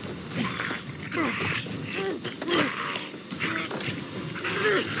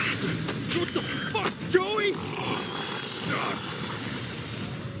 What the fuck, Joey?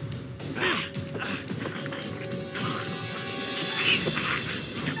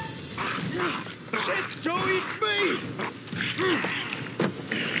 Shit, Joey, it's me!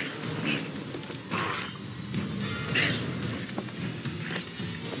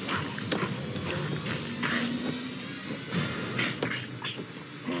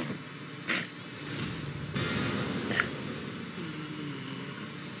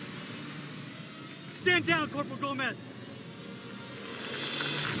 Stand down, Corporal Gomez!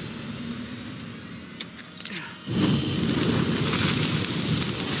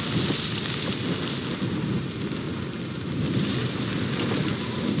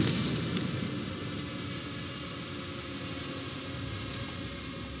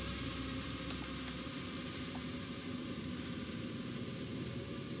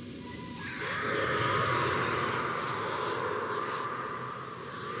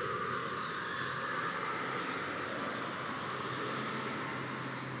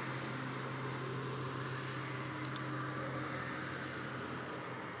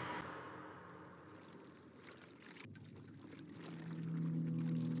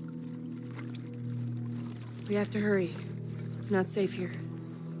 We have to hurry. It's not safe here.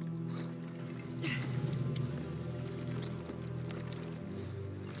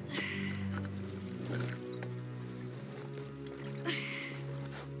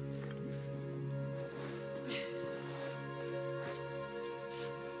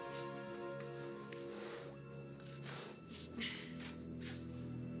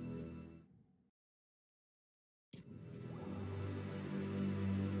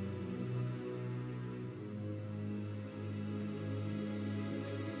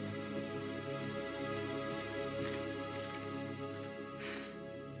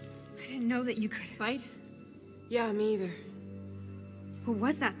 I didn't know that you could fight. Yeah, me either. What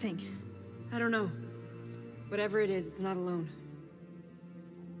was that thing? I don't know. Whatever it is, it's not alone.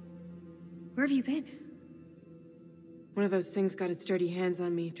 Where have you been? One of those things got its dirty hands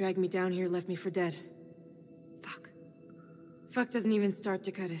on me, dragged me down here, left me for dead. Fuck. Fuck doesn't even start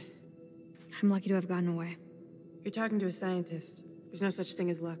to cut it. I'm lucky to have gotten away. You're talking to a scientist. There's no such thing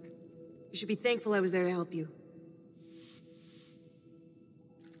as luck. You should be thankful I was there to help you.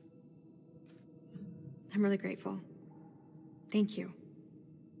 I'm really grateful. Thank you.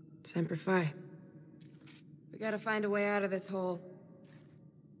 Semper Fi. We gotta find a way out of this hole.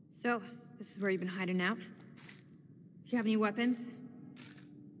 So, this is where you've been hiding out? Do you have any weapons?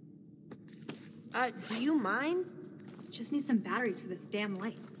 Do you mind? Just need some batteries for this damn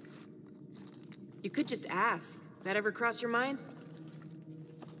light. You could just ask. That ever cross your mind?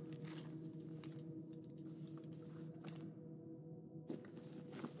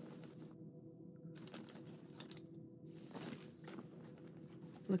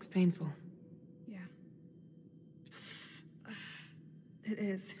 Looks painful. Yeah. It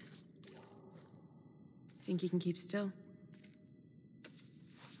is. Think you can keep still?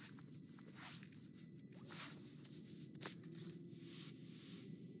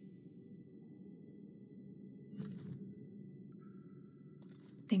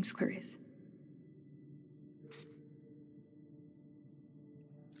 Thanks, Clarice.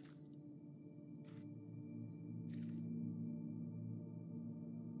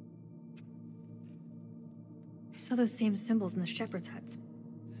 I saw those same symbols in the shepherd's huts.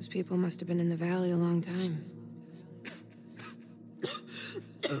 Those people must have been in the valley a long time.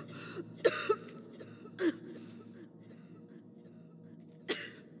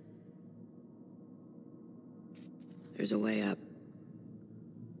 There's a way up.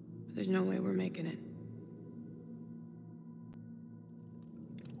 There's no way we're making it.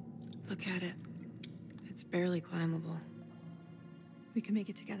 Look at it. It's barely climbable. We can make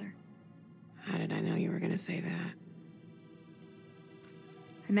it together. How did I know you were gonna say that?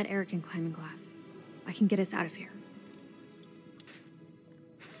 I met Eric in climbing class. I can get us out of here.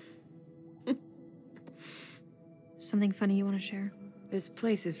 Something funny you want to share? This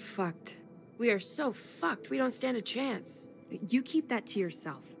place is fucked. We are so fucked, we don't stand a chance. You keep that to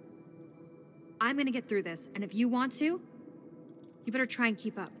yourself. I'm gonna get through this, and if you want to, you better try and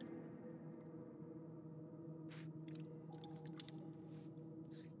keep up.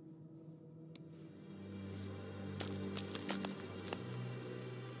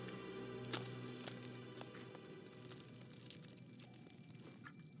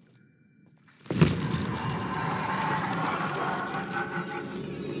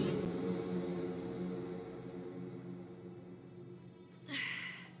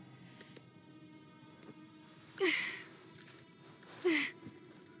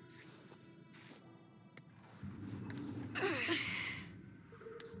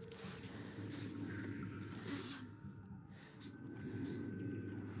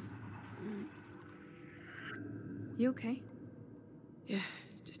 You okay? Yeah,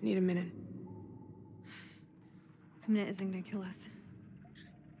 just need a minute. A minute isn't gonna kill us.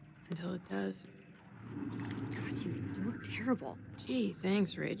 Until it does. God, you look terrible. Gee,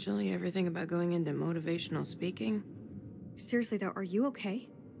 thanks, Rachel. You ever think about going into motivational speaking? Seriously though, are you okay?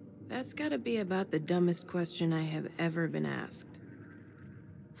 That's gotta be about the dumbest question I have ever been asked.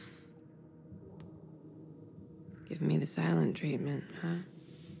 Give me the silent treatment, huh?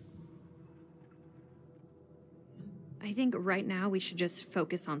 I think right now we should just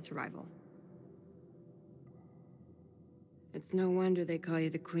focus on survival. It's no wonder they call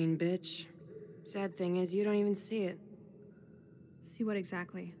you the queen bitch. Sad thing is, you don't even see it. See what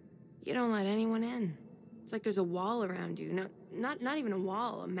exactly? You don't let anyone in. It's like there's a wall around you. No, not even a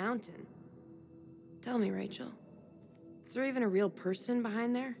wall, a mountain. Tell me, Rachel. Is there even a real person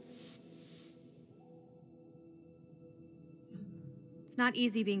behind there? It's not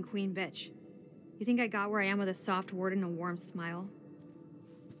easy being queen bitch. You think I got where I am with a soft word and a warm smile?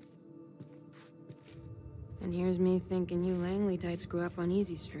 And here's me thinking you Langley types grew up on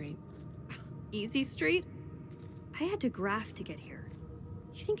Easy Street. Easy Street? I had to graft to get here.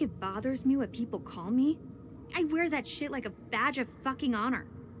 You think it bothers me what people call me? I wear that shit like a badge of fucking honor.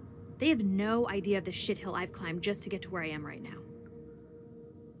 They have no idea of the shithill I've climbed just to get to where I am right now.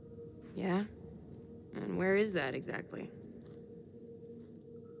 Yeah? And where is that exactly?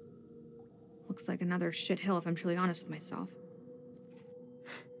 Looks like another shithill if I'm truly honest with myself.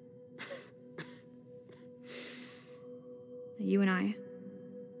 You and I,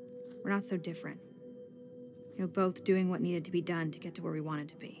 we're not so different. You know, both doing what needed to be done to get to where we wanted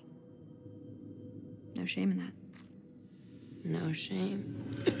to be. No shame in that. No shame.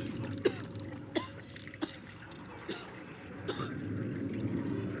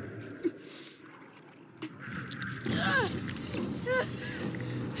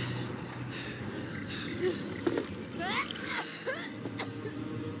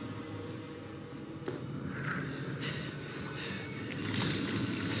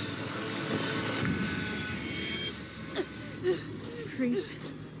 Chris,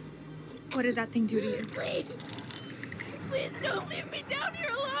 what did that thing do to you? Please! Please don't leave me down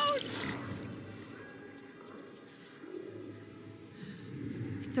here alone!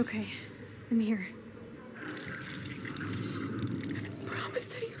 It's okay. I'm here. Promise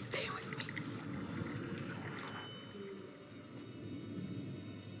that you'll stay with me.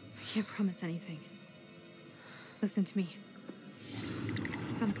 I can't promise anything. Listen to me.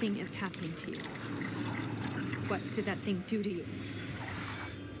 Something is happening to you. What did that thing do to you?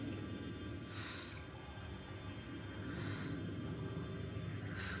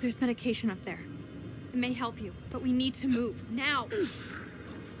 There's medication up there. It may help you, but we need to move, now!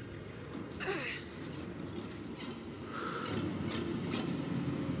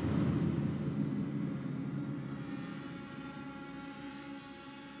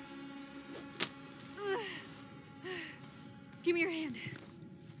 Give me your hand.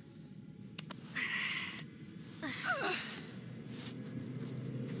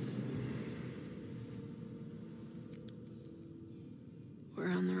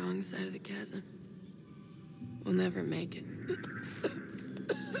 We're on the wrong side of the chasm. We'll never make it.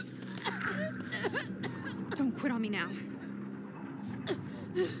 Don't quit on me now.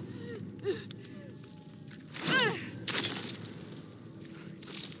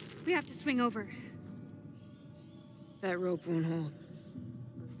 We have to swing over. That rope won't hold.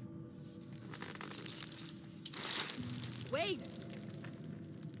 Wait!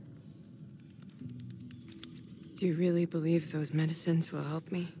 Do you really believe those medicines will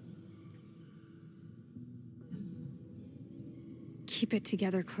help me? Keep it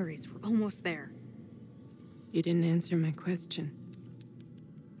together, Clarice. We're almost there. You didn't answer my question.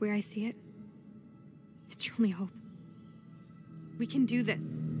 Where I see it, it's your only hope. We can do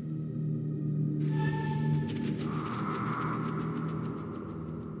this.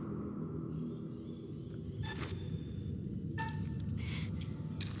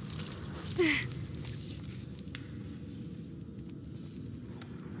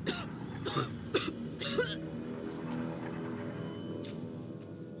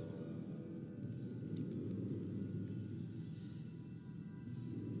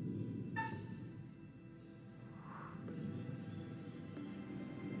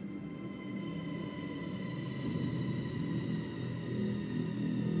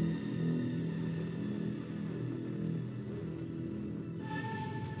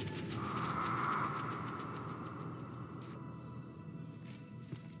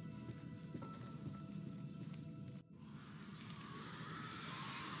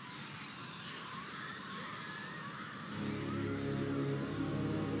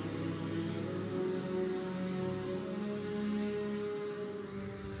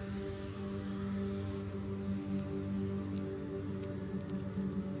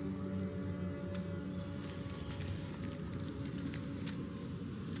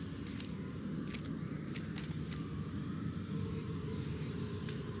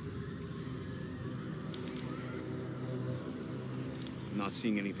 I'm not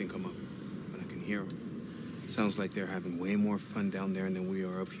seeing anything come up, but I can hear them. Sounds like they're having way more fun down there than we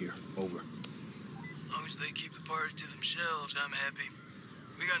are up here. Over. As long as they keep the party to themselves, I'm happy.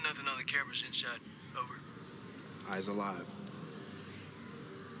 We got nothing on the cameras inside. Over. Eyes alive.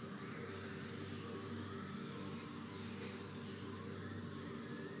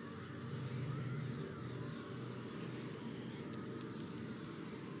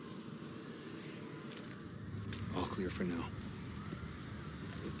 All clear for now.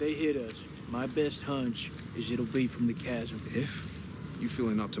 If they hit us, my best hunch is it'll be from the chasm. If? You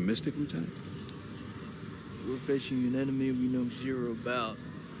feeling optimistic, Lieutenant? We're facing an enemy we know zero about.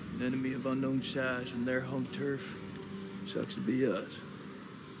 An enemy of unknown size on their home turf. Sucks to be us.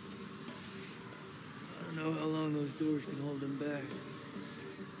 I don't know how long those doors can hold them back.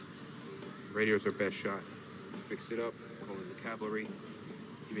 Radio's our best shot. Fix it up, call in the cavalry,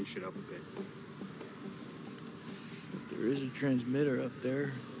 even shit up a bit. If there is a transmitter up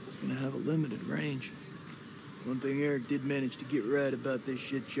there, it's gonna have a limited range. One thing Eric did manage to get right about this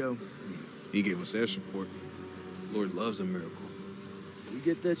shit show. He gave us air support. Lord loves a miracle. If we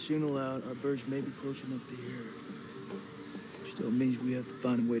get that signal out, our birds may be close enough to hear it. Still means we have to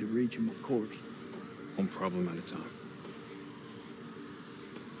find a way to reach them, of course. One problem at a time.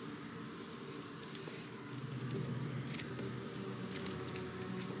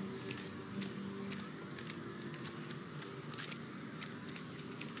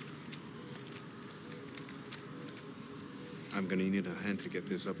 I'm gonna need a hand to get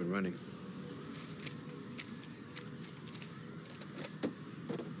this up and running.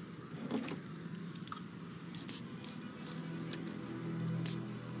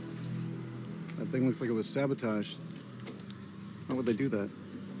 That thing looks like it was sabotaged. Why would they do that?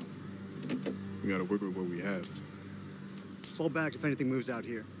 We gotta work with what we have. Fall back if anything moves out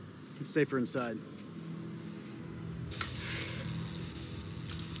here. It's safer inside.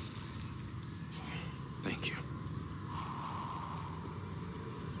 Thank you.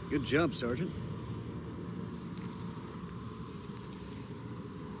 Good job, Sergeant.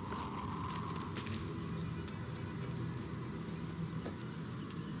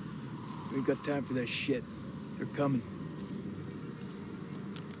 We ain't got time for that shit. They're coming.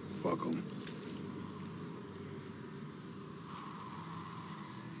 Fuck them.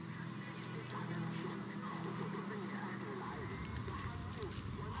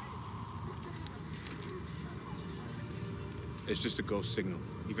 It's just a ghost signal.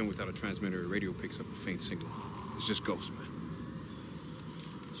 Even without a transmitter, a radio picks up a faint signal. It's just ghosts, man.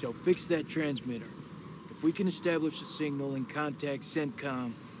 So fix that transmitter. If we can establish a signal and contact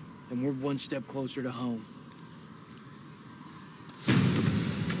CENTCOM, then we're one step closer to home. I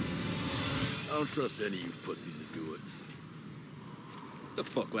don't trust any of you pussies to do it. The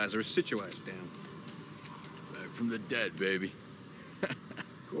fuck, Lazarus? Sit your ass down. Back from the dead, baby.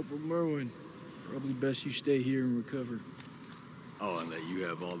 Corporal Merwin, probably best you stay here and recover. Oh, and let you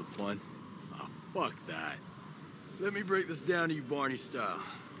have all the fun? Oh, fuck that. Let me break this down to you Barney style.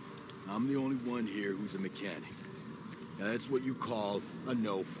 I'm the only one here who's a mechanic. Now, that's what you call a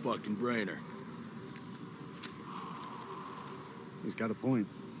no-fucking-brainer. He's got a point.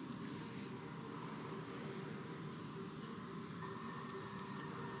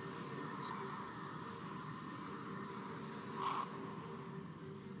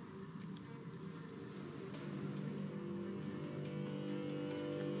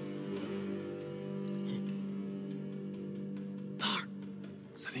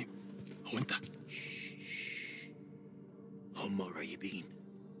 سليم هو انت هم قريبين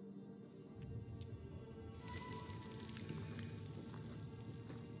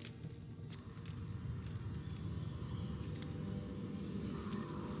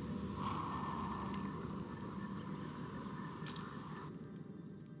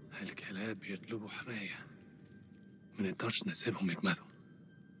الكلاب بيطلبوا حماية ما نقدرش نسيبهم يجمدوا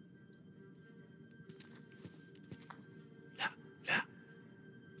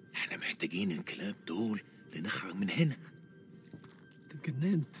محتاجين الكلاب دول لنخرج من هنا. انت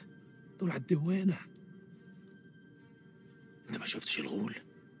اتجننت، دول على الدوانة. انت ما شفتش الغول؟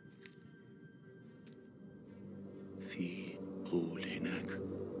 في غول هناك،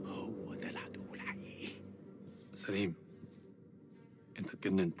 هو ده العدو الحقيقي. سليم، انت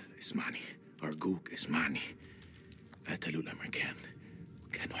اتجننت. اسمعني أرجوك اسمعني. قتلوا الأمريكان،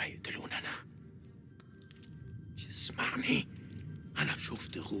 كانوا هيقتلوني أنا. اسمعني. أنا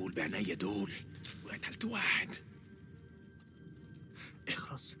شفت غول بعينيا دول وقتلت واحد.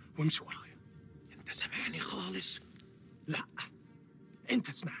 اخرس وامشي ورايا. أنت سامعني خالص؟ لا، أنت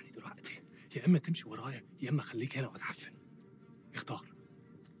اسمعني دلوقتي. يا إما تمشي ورايا يا إما خليك هنا وتعفن. اختار.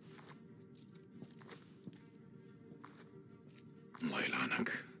 الله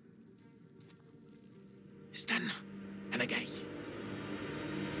يلعنك. استنى، أنا جاي.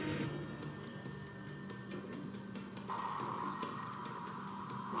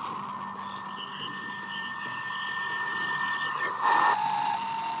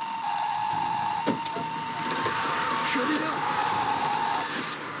 Shut it up!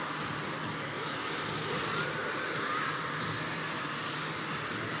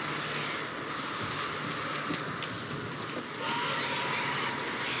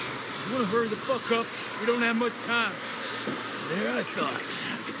 You wanna hurry the fuck up? We don't have much time. There I thought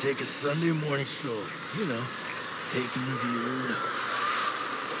I could take a Sunday morning stroll. You know, taking the view.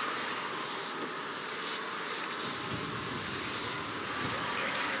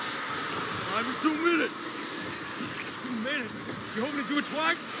 Every 2 minutes. 2 minutes? You hoping to do it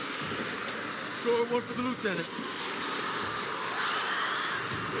twice? Score one for the lieutenant.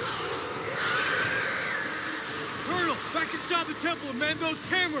 Colonel, back inside the temple and man those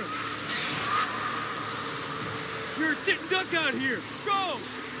cameras. You're a sitting duck out here. Go!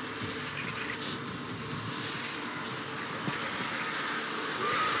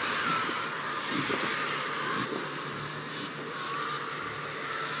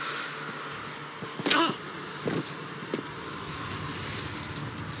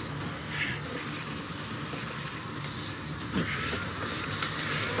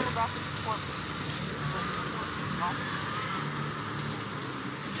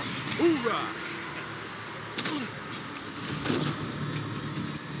 Oorah!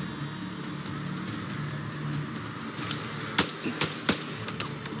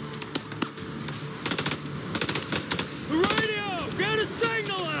 Radio! Get a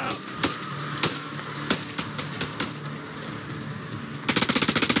signal out!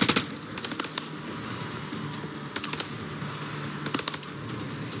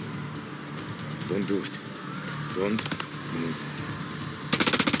 Don't do it. Don't move.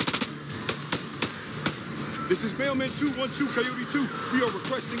 This is Mailman 212, Coyote 2. We are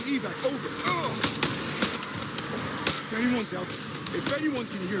requesting evac. Over. If anyone's out there, if anyone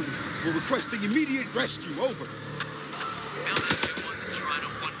can hear me, we're requesting immediate rescue. Over. Mailman 21, this is Rhino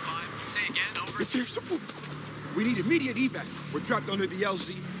 15. Say again, over. It's air support. We need immediate evac. We're trapped under the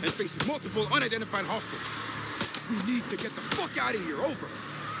LZ and facing multiple unidentified hostiles. We need to get the fuck out of here. Over.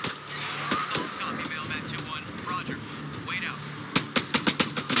 Solid copy, Mailman 21. Roger. Wait out.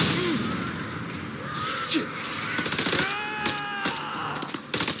 Shit. Ah!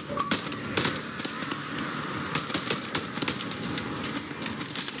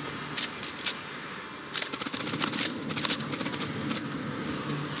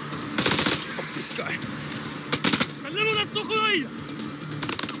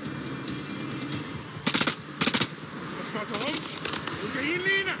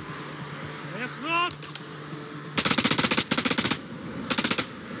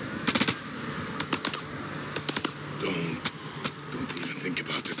 Don't even think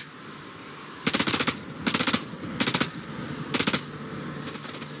about it.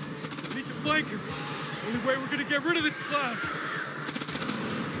 We need to flank him. Only way we're gonna get rid of this cloud.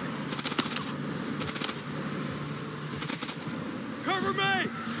 Cover me!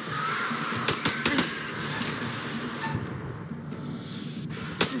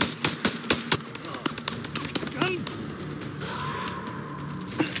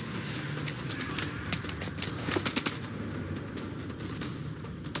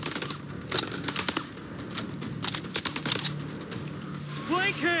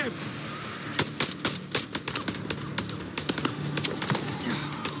 Flank him!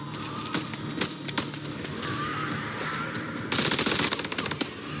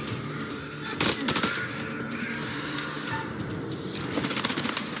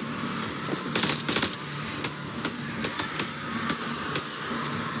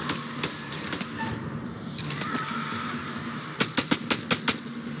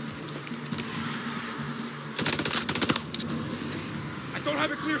 Don't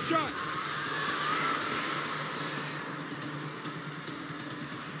have a clear shot.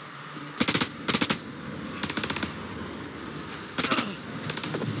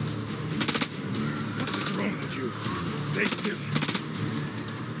 What is wrong with you? Stay still.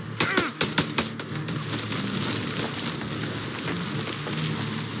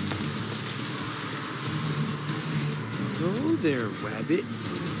 Hello there, Wabbit.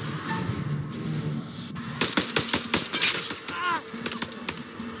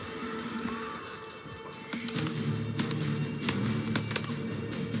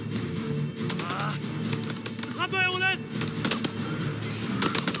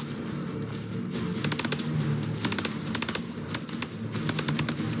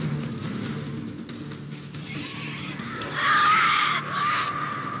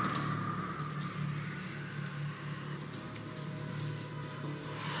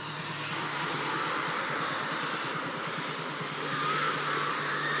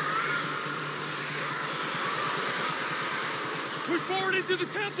 Push forward into the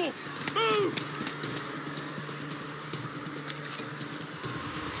temple! Move!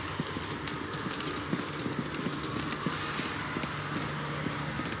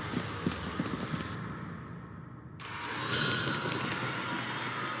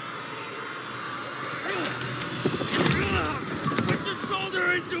 Put your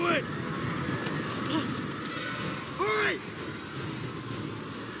shoulder into it! Hurry!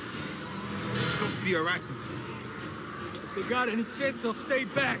 Go see the Iraqis. If they got any sense, they'll stay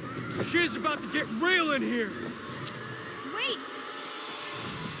back. Shit is about to get real in here. Wait!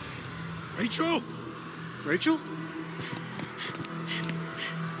 Rachel? Rachel?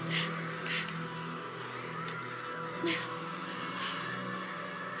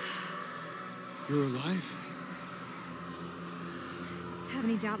 You're alive? Have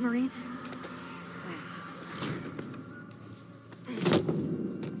any doubt, Marine?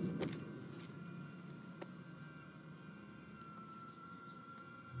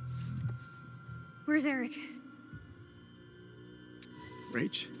 Where's Eric?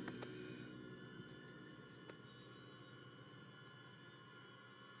 Rach?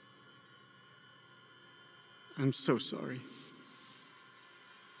 I'm so sorry.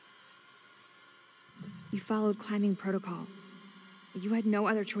 You followed climbing protocol. You had no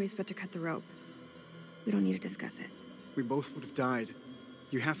other choice but to cut the rope. We don't need to discuss it. We both would have died.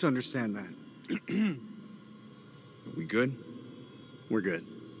 You have to understand that. Are we good? We're good.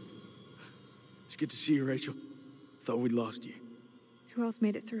 It's good to see you, Rachel. Thought we'd lost you. Who else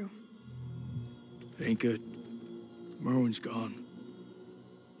made it through? It ain't good. Merwin's gone.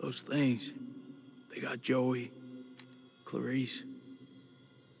 Those things, they got Joey, Clarice.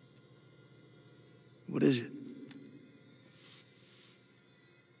 What is it?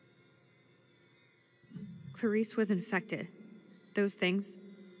 Clarice was infected. Those things,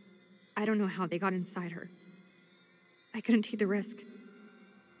 I don't know how they got inside her. I couldn't take the risk.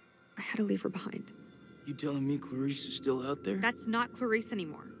 I had to leave her behind. You telling me Clarice is still out there? That's not Clarice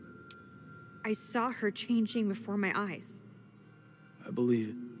anymore. I saw her changing before my eyes. I believe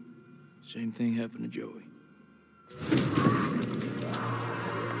it. Same thing happened to Joey.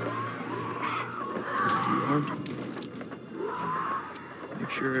 You armed? Make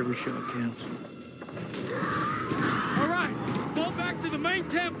sure every shot counts. All right, fall back to the main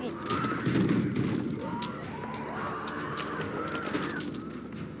temple.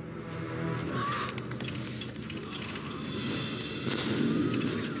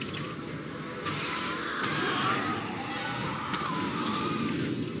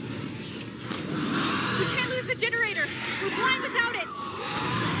 We're blind without it!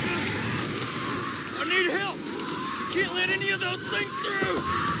 I need help! You can't let any of those things through!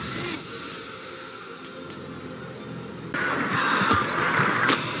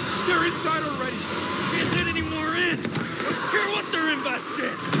 They're inside already! Can't let any more in! Don't care what their invite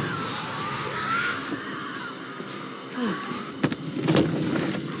says!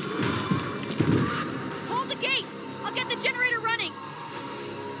 Hold the gate! I'll get the generator running!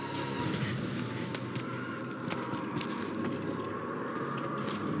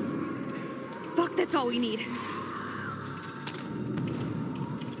 Fuck, that's all we need.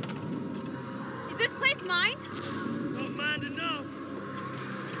 Is this place mined? Not mind enough!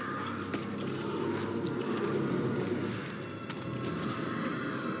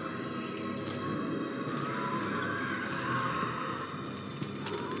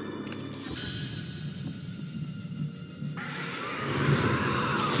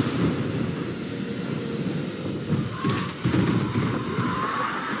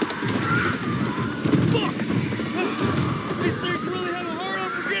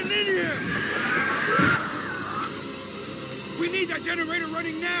 Generator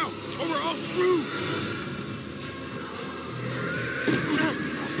running now, or we're all screwed!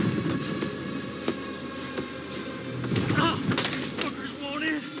 These fuckers won't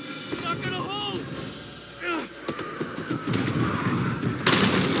in! It's not gonna hold!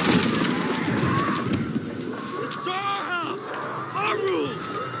 This is our house! Our rules!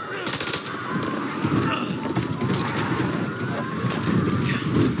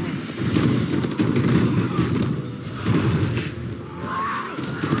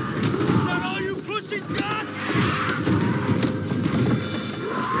 She's got!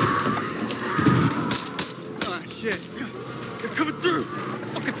 Ah, shit. They're coming through!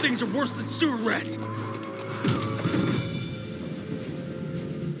 Fucking things are worse than sewer rats!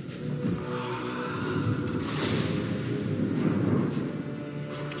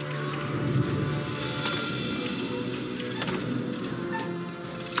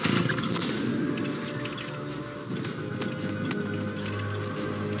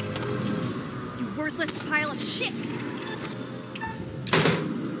 Worthless pile of shit! I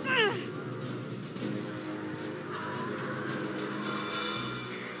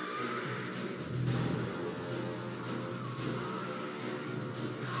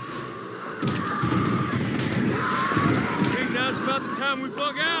think now's about the time we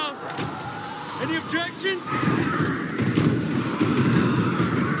bug out. Any objections?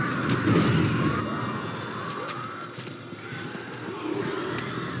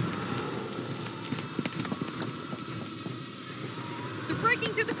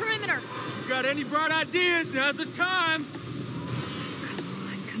 Breaking through the perimeter! You got any bright ideas? Now's the time!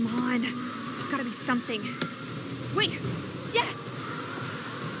 Come on. There's gotta be something. Wait! Yes!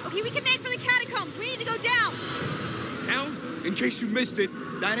 Okay, we can make for the catacombs. We need to go down! Down? In case you missed it,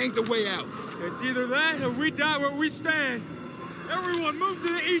 that ain't the way out. It's either that or we die where we stand. Everyone move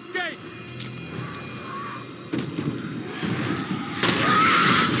to the east gate!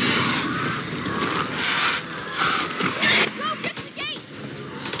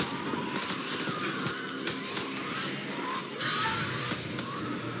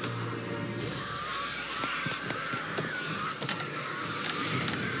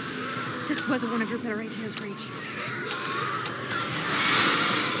 This wasn't one of your better ideas, Rach.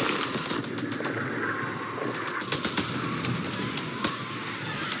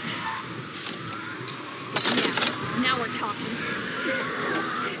 Yeah, now we're talking.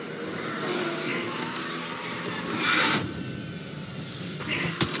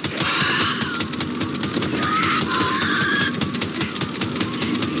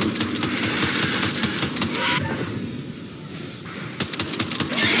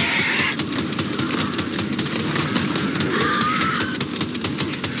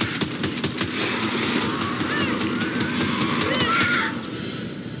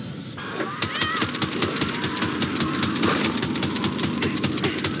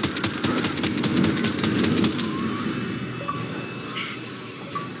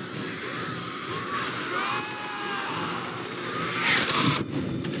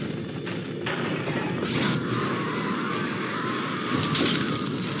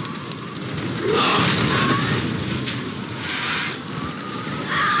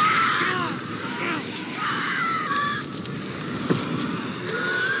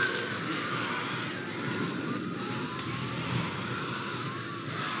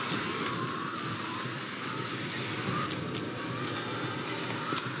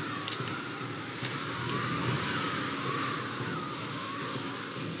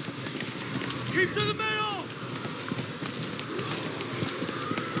 Keep to the middle!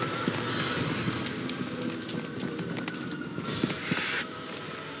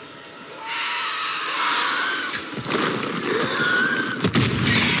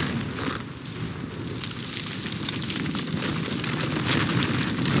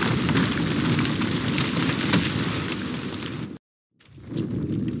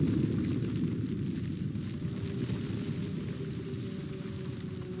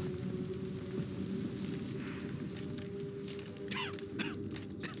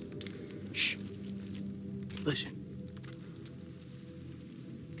 Listen.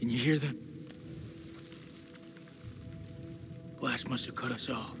 Can you hear them? Blast must have cut us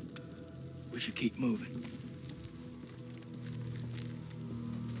off. We should keep moving.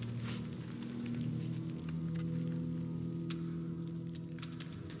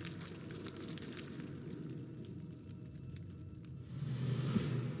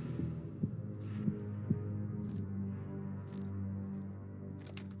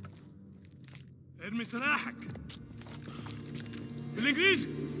 ارمي سلاحك بالانجليزي.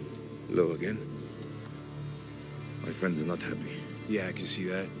 Hello again. My friend is not happy. Yeah, I can see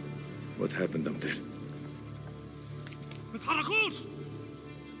that. What happened up there? ما تحركوش.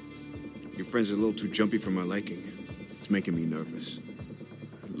 Your friend's a little too jumpy for my liking. It's making me nervous.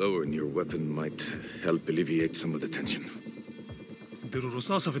 Lowering your weapon might help alleviate some of the tension. اديله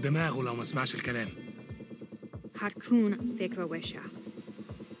رصاصة في دماغه لو ما سمعش الكلام. هتكون فكرة وحشة.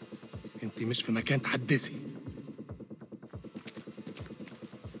 انت مش في مكان تحدثي.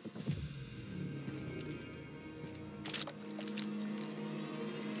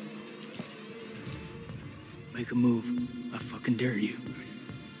 Make a move. I fucking dare you.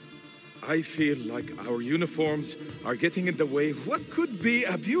 I feel like our uniforms are getting in the way of what could be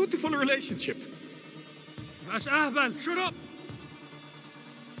a beautiful relationship. مش أهبل. Shut up!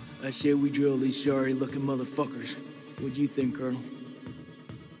 I say we drill these sorry-looking motherfuckers. What do you think, Colonel?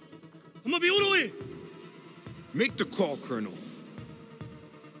 هما بيقولوا إيه؟ Make the call, Colonel.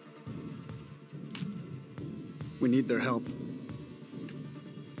 We need their help.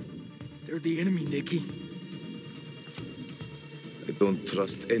 They're the enemy, Nicky. I don't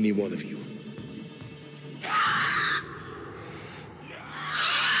trust any one of you.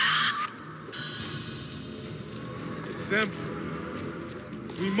 It's them.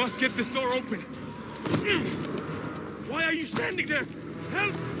 We must get this door open. Why are you standing there?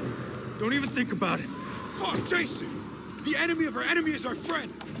 Help! Don't even think about it. Fuck, Jason! The enemy of our enemy is our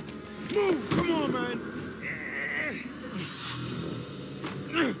friend. Move! Come on, man!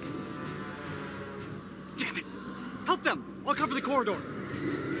 Damn it! Help them! I'll cover the corridor.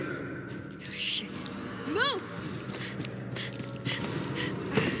 Oh, shit. Move!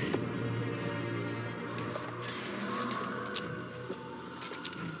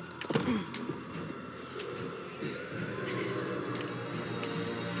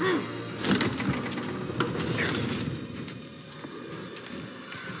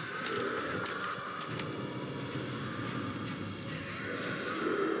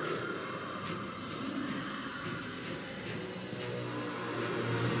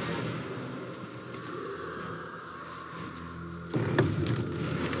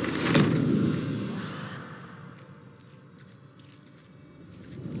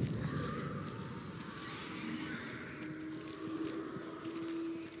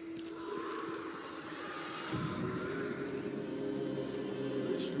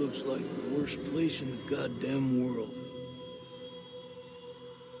 This looks like the worst place in the goddamn world.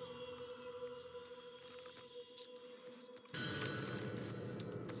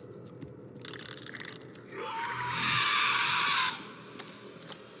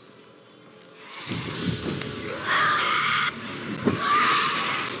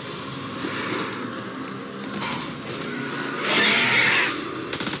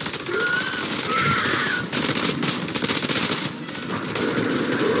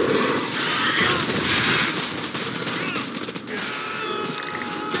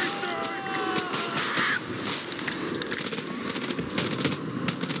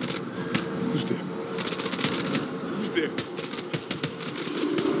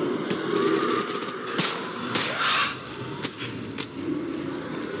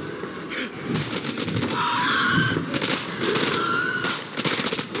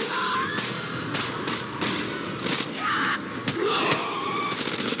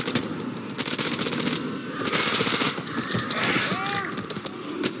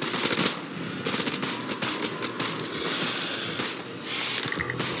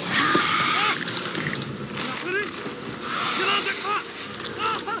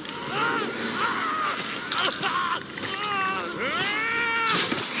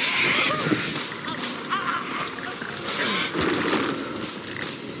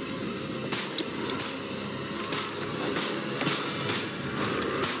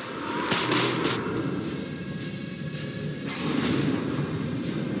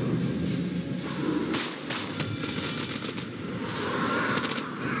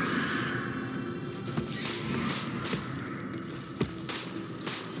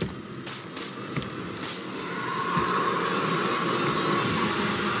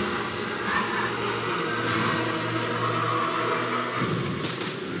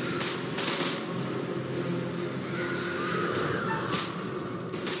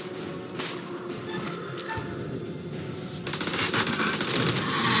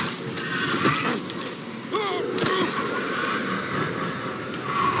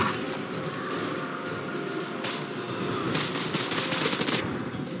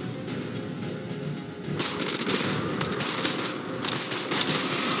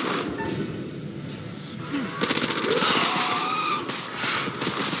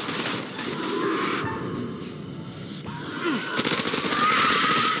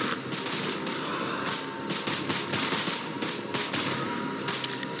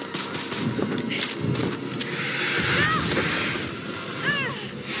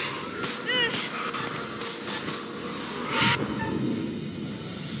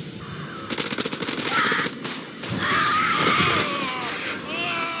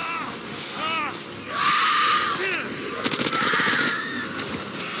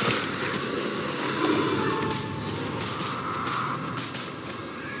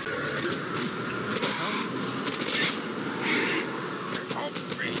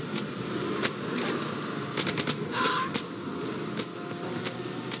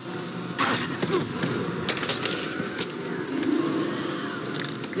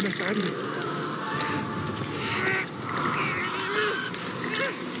 ممكن اساعدني؟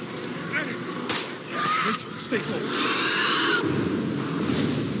 Rachel, stay close.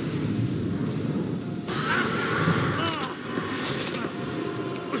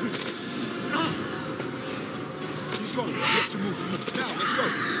 He's gone. We have to move. Now, let's go.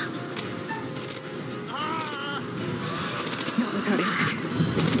 Not without Eric.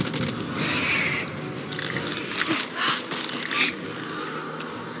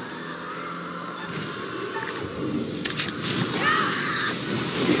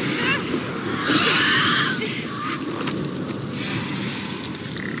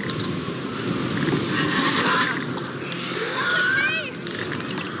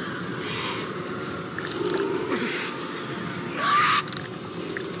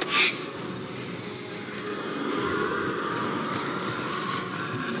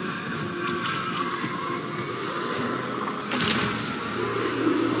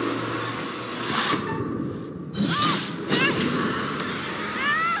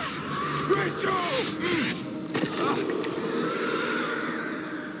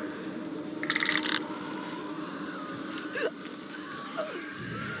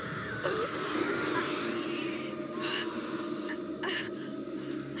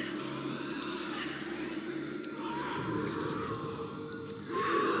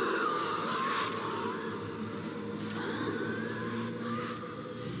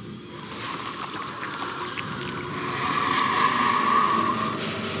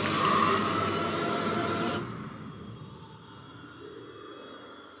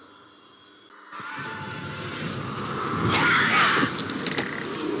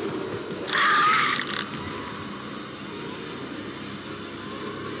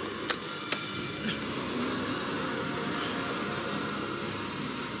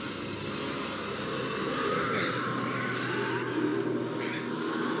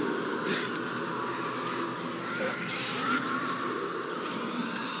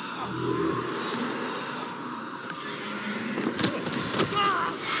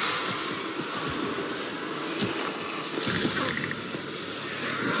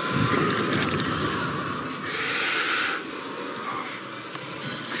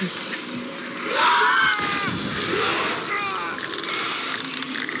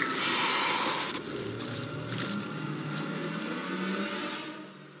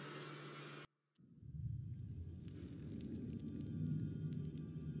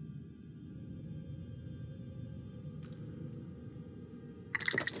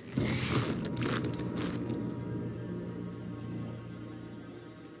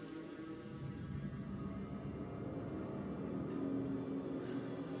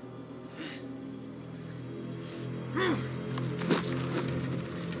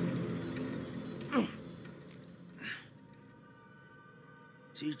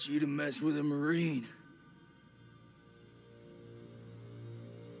 Teach you to mess with a Marine.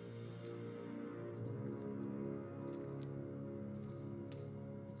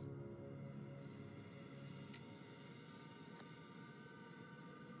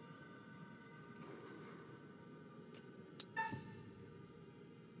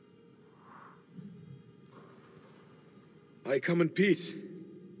 I come in peace.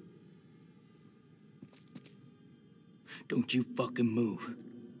 Don't you fucking move.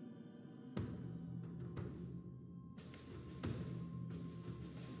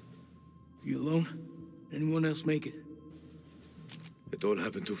 You alone? Anyone else make it? It all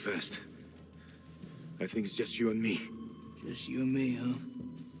happened too fast. I think it's just you and me. Just you and me, huh?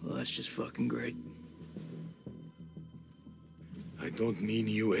 Well, that's just fucking great. I don't mean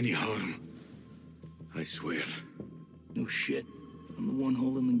you any harm. I swear. No shit. I'm the one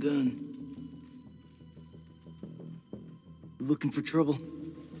holding the gun. You looking for trouble?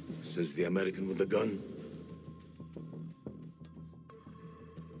 Says the American with the gun.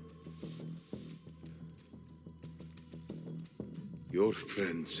 Your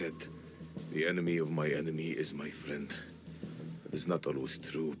friend said, the enemy of my enemy is my friend. That is not always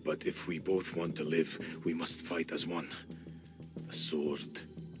true, but if we both want to live, we must fight as one. The sword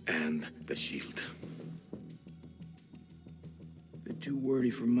and the shield. Bit too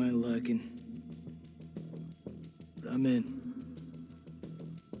wordy for my liking. But I'm in.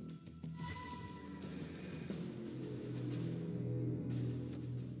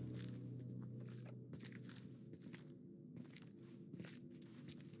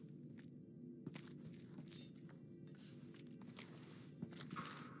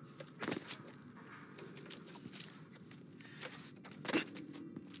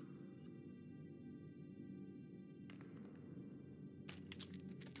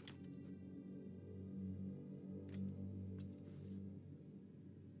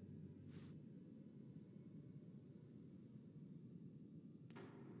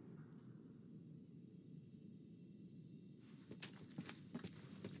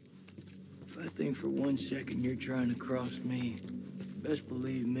 I think for 1 second you're trying to cross me, best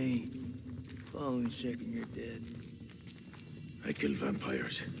believe me, following second you're dead. I kill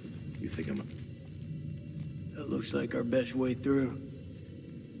vampires. You think I'm a... That looks like our best way through.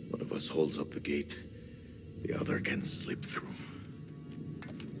 One of us holds up the gate. The other can slip through.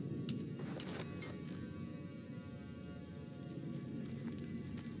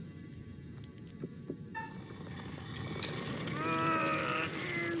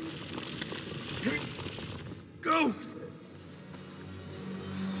 Go!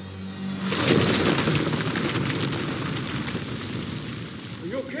 Are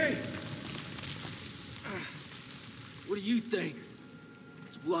you okay? What do you think?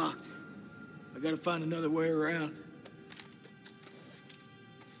 It's blocked. I gotta find another way around.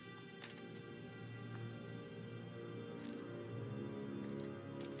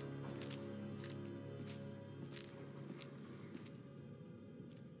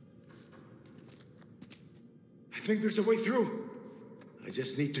 I think there's a way through. I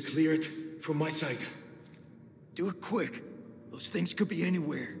just need to clear it from my side. Do it quick. Those things could be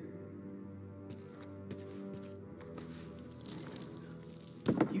anywhere.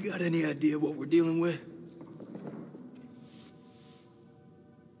 You got any idea what we're dealing with?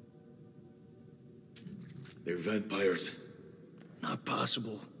 They're vampires. Not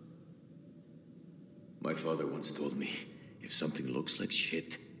possible. My father once told me, if something looks like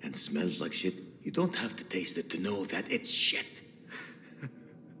shit and smells like shit, you don't have to taste it to know that it's shit.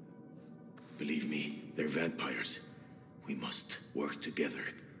 Believe me, they're vampires. We must work together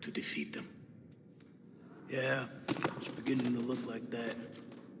to defeat them. Yeah, it's beginning to look like that.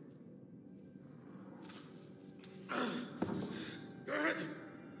 Go ahead.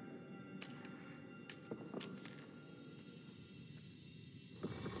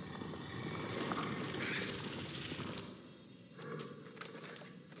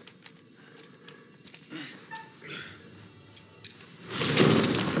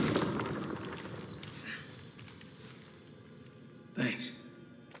 Thanks.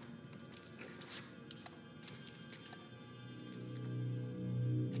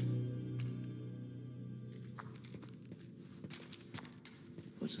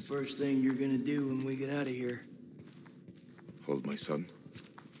 What's the first thing you're gonna do when we get out of here? Hold my son.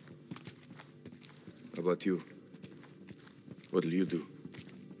 How about you? What'll you do?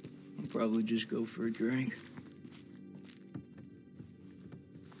 I'll probably just go for a drink.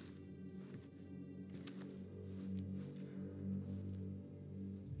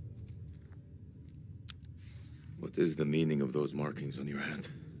 What is the meaning of those markings on your hand?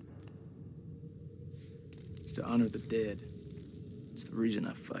 It's to honor the dead. It's the reason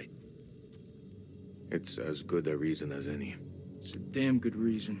I fight. It's as good a reason as any. It's a damn good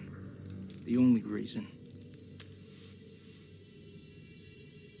reason. The only reason.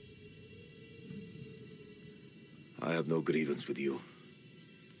 I have no grievance with you.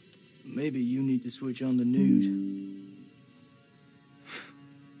 Maybe you need to switch on the news.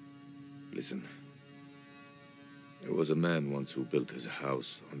 Listen. There was a man once who built his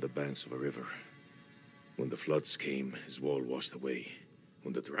house on the banks of a river. When the floods came, his wall washed away.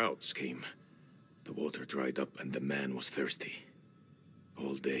 When the droughts came, the water dried up and the man was thirsty.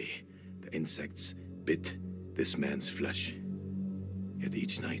 All day, the insects bit this man's flesh. Yet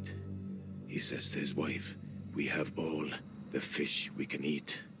each night, he says to his wife, "We have all the fish we can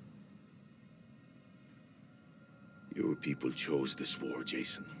eat." Your people chose this war,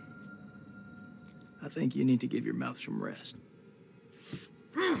 Jason. I think you need to give your mouth some rest.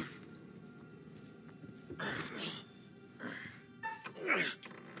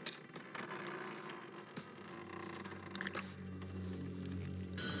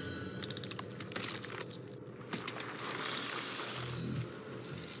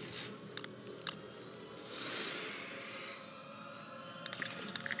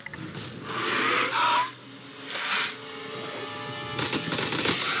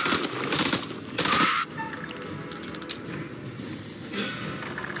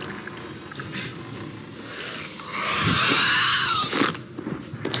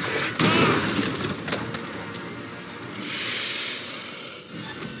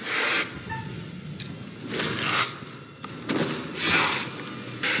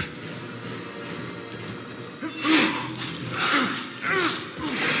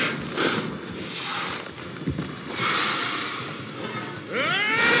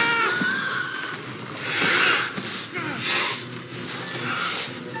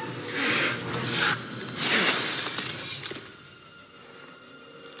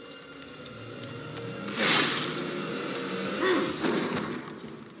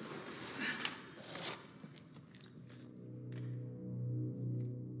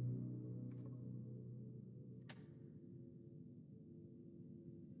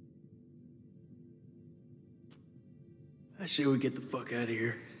 I say we get the fuck out of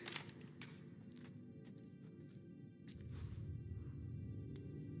here.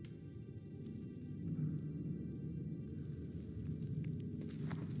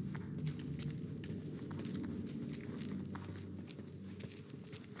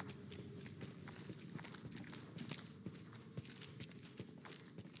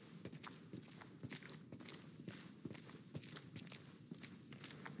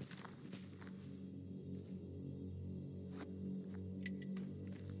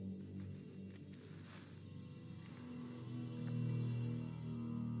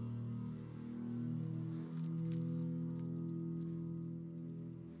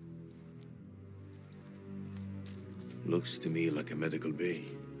 Looks to me like a medical bay.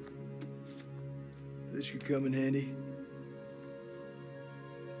 This could come in handy.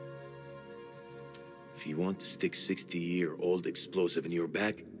 If you want to stick 60-year-old explosive in your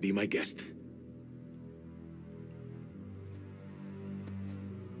back, be my guest.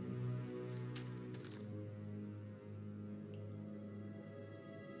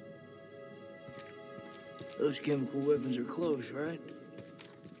 Those chemical weapons are close, right?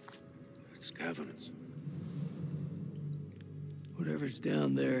 It's caverns. Whatever's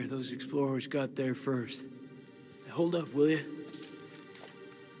down there, those explorers got there first. Now, hold up, will you?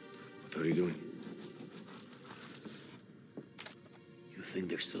 What are you doing? You think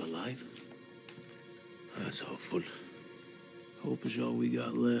they're still alive? That's hopeful. Hope is all we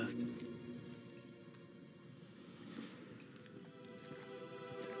got left.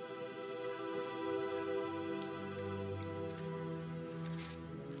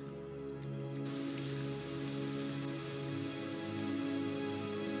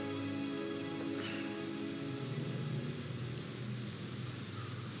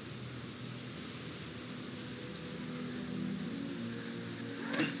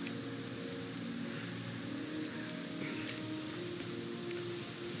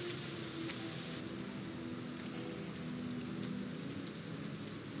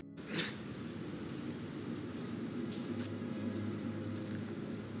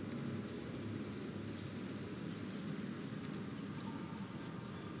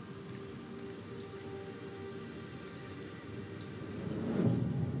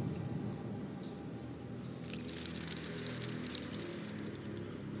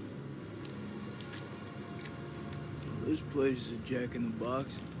 This place is a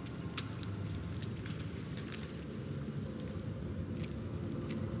jack-in-the-box.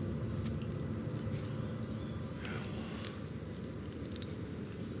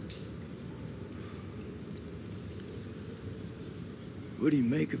 What do you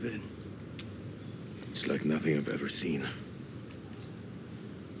make of it? It's like nothing I've ever seen.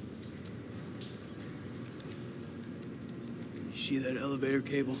 You see that elevator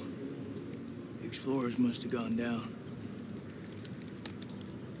cable? The explorers must have gone down.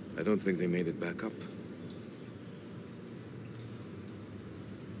 I don't think they made it back up.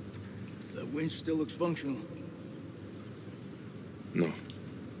 That winch still looks functional. No.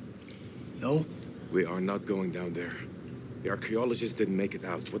 No? We are not going down there. The archaeologists didn't make it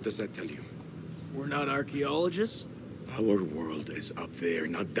out. What does that tell you? We're not archaeologists? Our world is up there,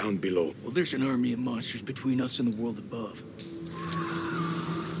 not down below. Well, there's an army of monsters between us and the world above.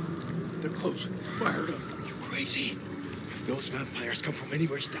 They're close. Fired up. You crazy? If those vampires come from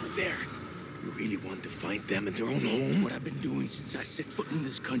anywhere down there, you really want to find them in their own home? That's what I've been doing since I set foot in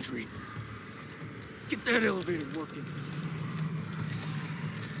this country. Get that elevator working.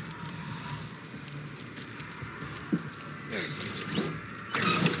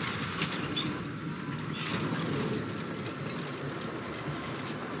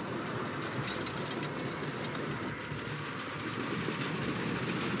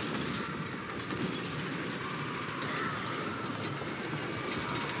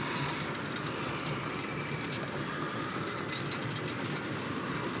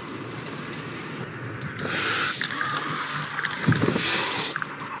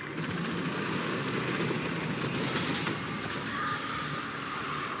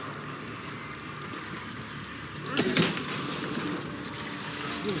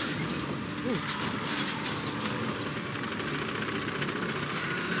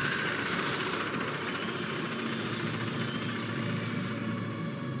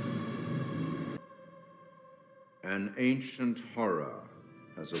 An ancient horror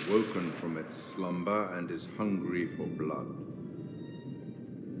has awoken from its slumber and is hungry for blood.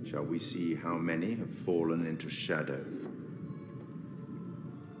 Shall we see how many have fallen into shadow?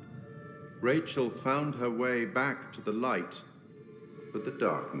 Rachel found her way back to the light, but the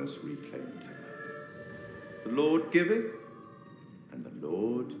darkness reclaimed her. The Lord giveth, and the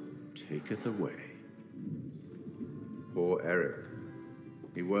Lord taketh away. Poor Eric.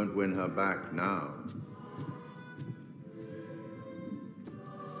 He won't win her back now.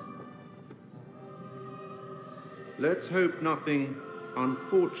 Let's hope nothing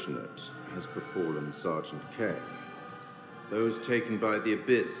unfortunate has befallen Sergeant K. Those taken by the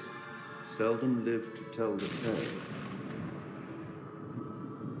Abyss seldom live to tell the tale.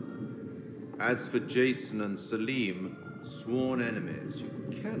 As for Jason and Salim, sworn enemies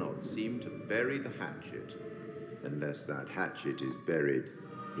who cannot seem to bury the hatchet unless that hatchet is buried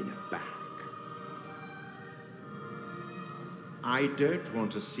in a bag. I don't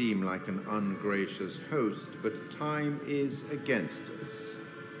want to seem like an ungracious host, but time is against us.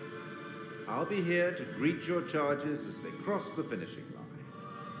 I'll be here to greet your charges as they cross the finishing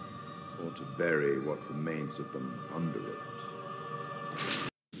line, or to bury what remains of them under it.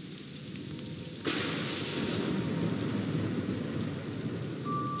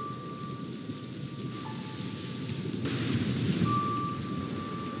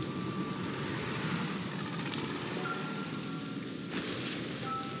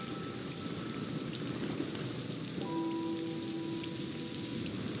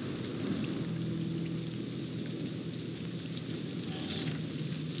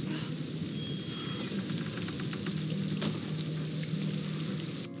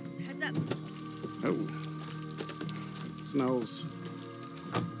 Oh. Smells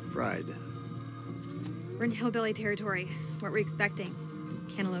fried. We're in hillbilly territory. What were we expecting?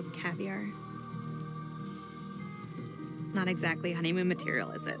 Cantaloupe caviar? Not exactly honeymoon material,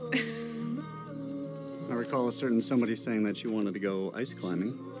 is it? I recall a certain somebody saying that she wanted to go ice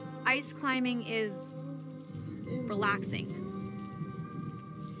climbing. Ice climbing is relaxing.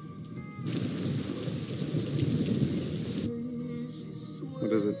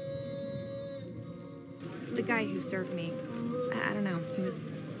 What is it? The guy who served me, I don't know, he was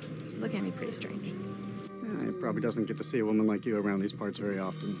looking at me pretty strange. Yeah, he probably doesn't get to see a woman like you around these parts very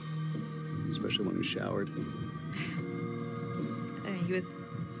often, especially when he's showered. He was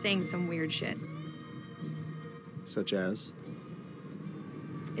saying some weird shit. Such as?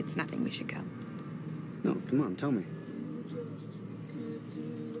 It's nothing, we should go. No, come on, tell me.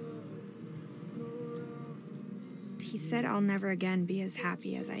 He said I'll never again be as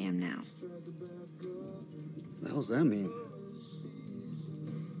happy as I am now. What the hell does that mean?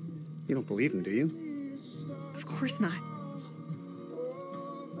 You don't believe him, do you? Of course not.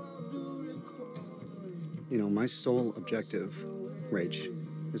 You know, my sole objective, Rach,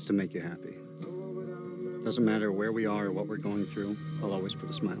 is to make you happy. Doesn't matter where we are or what we're going through, I'll always put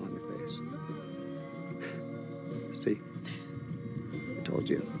a smile on your face. See? I told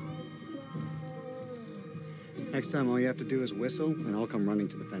you. Next time, all you have to do is whistle, and I'll come running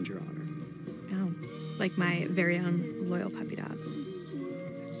to defend your honor. Oh, like my very own loyal puppy dog.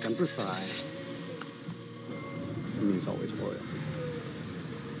 Semper Fi. It means always loyal.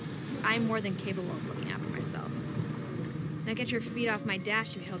 I'm more than capable of looking after myself. Now get your feet off my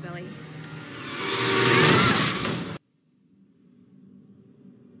dash, you hillbilly.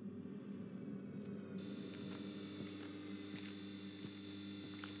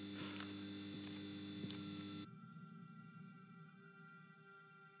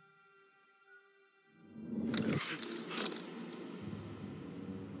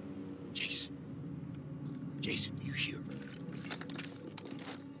 Jason, you here?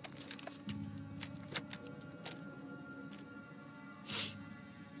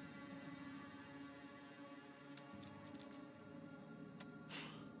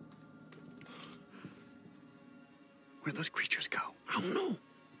 Where'd those creatures go? I don't know.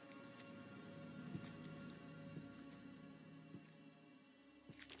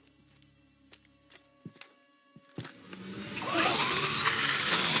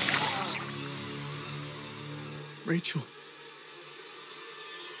 Rachel.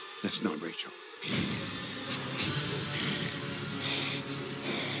 That's not Rachel.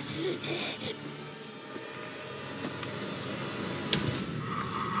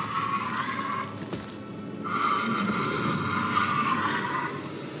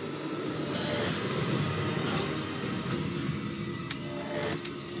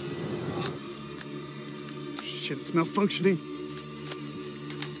 Shit, it's malfunctioning.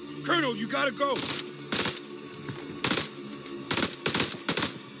 Colonel, you gotta go.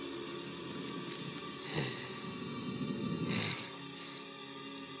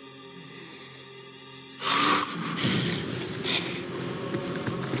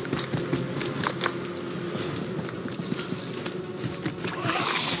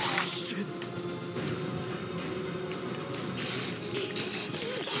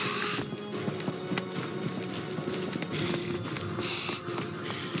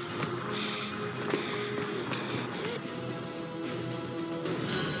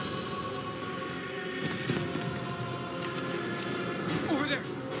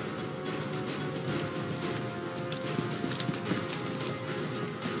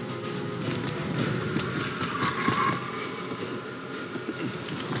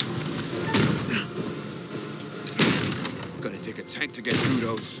 fight to get through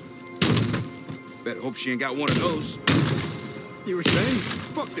those. Better hope she ain't got one of those. You were saying?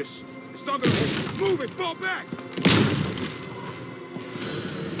 Fuck this. It's not gonna hold. Move it, fall back!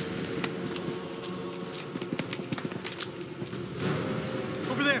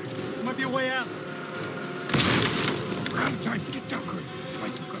 Over there. There might be a way out. We're out of time. Get down, Kurt.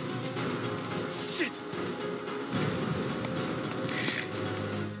 Find some cover. Shit!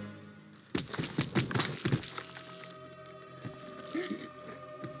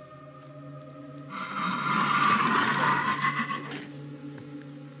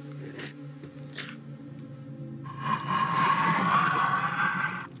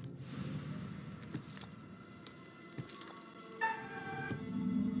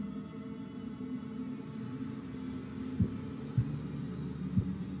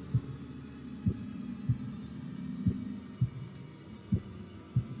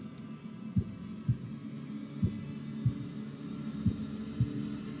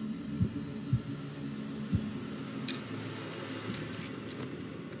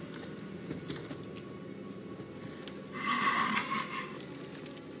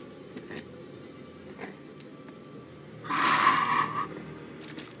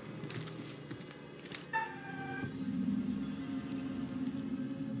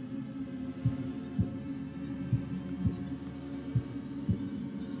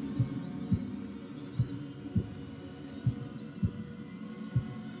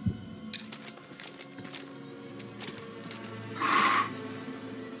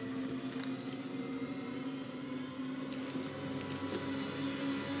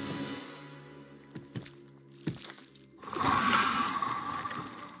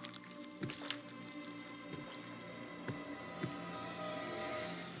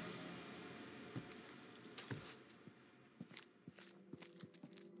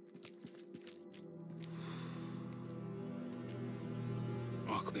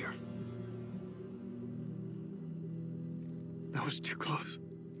 All clear. That was too close.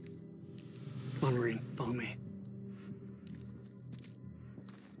 Come on, Marine. Follow me.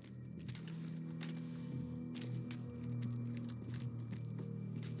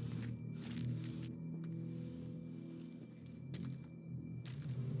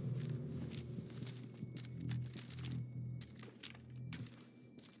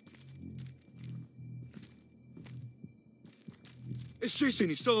 It's Jason.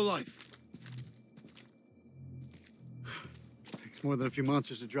 He's still alive. Takes more than a few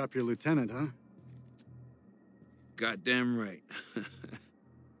monsters to drop your lieutenant, huh? Goddamn right.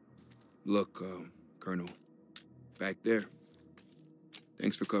 Look, Colonel, back there.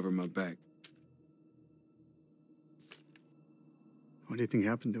 Thanks for covering my back. What do you think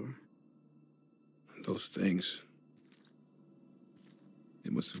happened to her? Those things.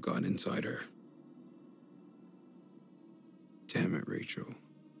 They must have gotten inside her. Damn it, Rachel.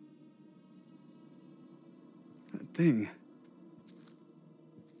 That thing.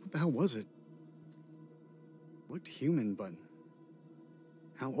 What the hell was it? Looked human, but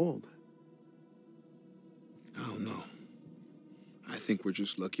how old? I don't know. I think we're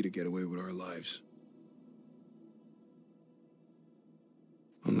just lucky to get away with our lives.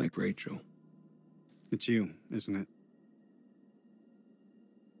 Unlike Rachel. It's you, isn't it?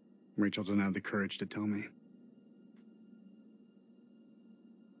 Rachel doesn't have the courage to tell me.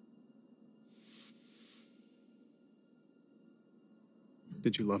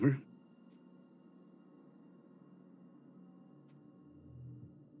 Did you love her?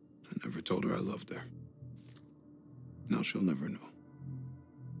 I never told her I loved her. Now she'll never know.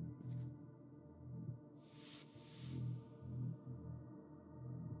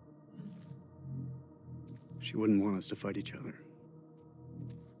 She wouldn't want us to fight each other.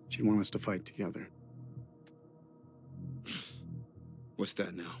 She'd want us to fight together. What's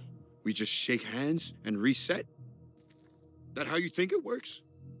that now? We just shake hands and reset? That how you think it works?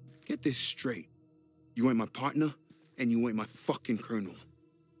 Get this straight. You ain't my partner, and you ain't my fucking colonel.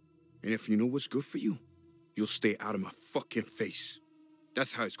 And if you know what's good for you, you'll stay out of my fucking face.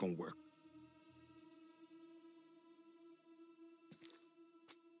 That's how it's gonna work.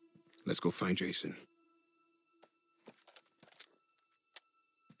 Let's go find Jason.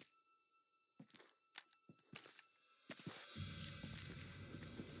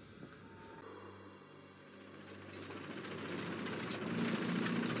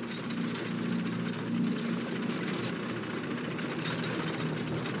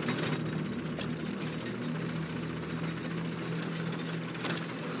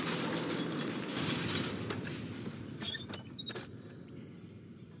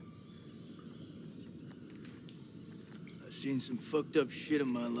 I've seen some fucked up shit in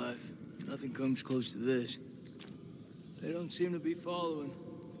my life. Nothing comes close to this. They don't seem to be following.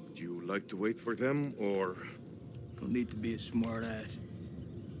 Do you like to wait for them, or...? Don't need to be a smart ass.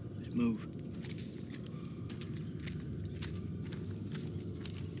 Just move.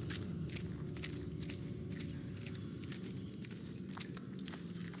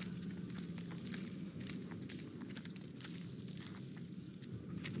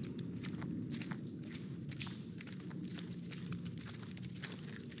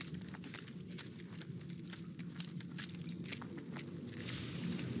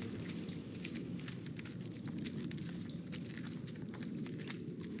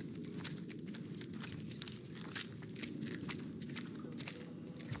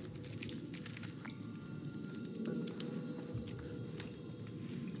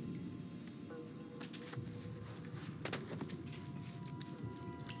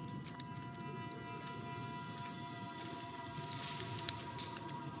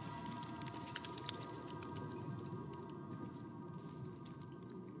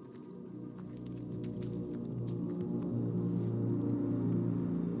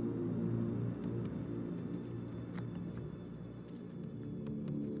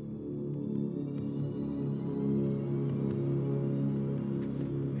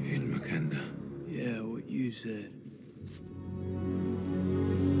 Yeah, what you said.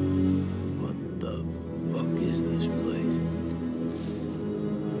 What the fuck is this place?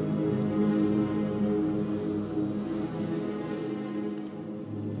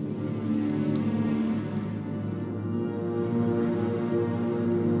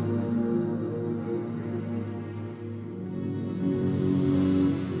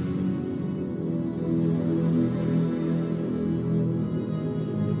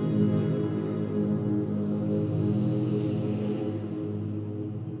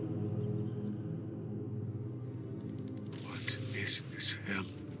 Is this hell?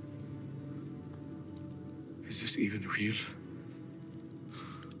 Is this even real?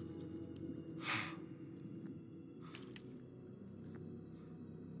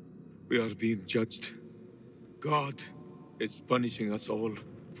 We are being judged. God is punishing us all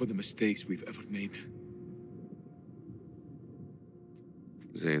for the mistakes we've ever made.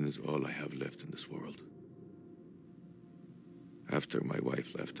 Zayn is all I have left in this world. After my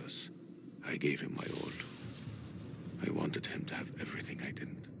wife left us, I gave him my all. I wanted him to have everything I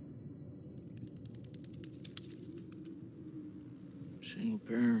didn't. Single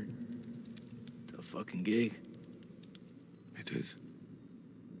parent. Tough fucking gig. It is.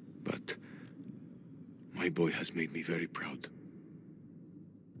 But my boy has made me very proud.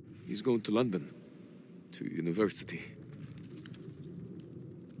 He's going to London, to university.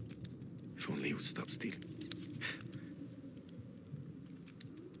 If only he would stop stealing.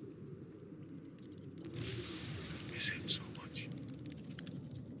 I miss him so much.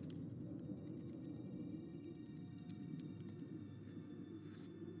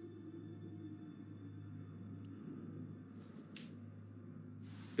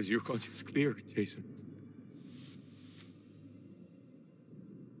 Is your conscience clear, Jason?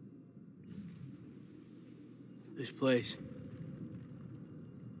 This place.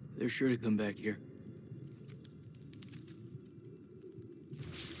 They're sure to come back here.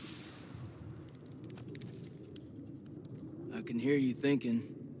 I can hear you thinking.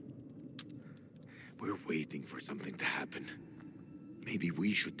 We're waiting for something to happen. Maybe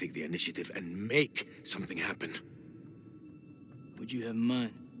we should take the initiative and make something happen. What'd you have in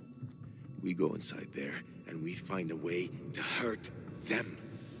mind? We go inside there and we find a way to hurt them.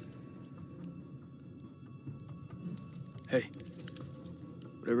 Hey,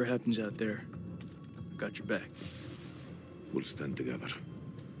 whatever happens out there, I got your back. We'll stand together.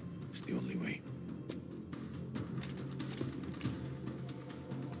 It's the only way.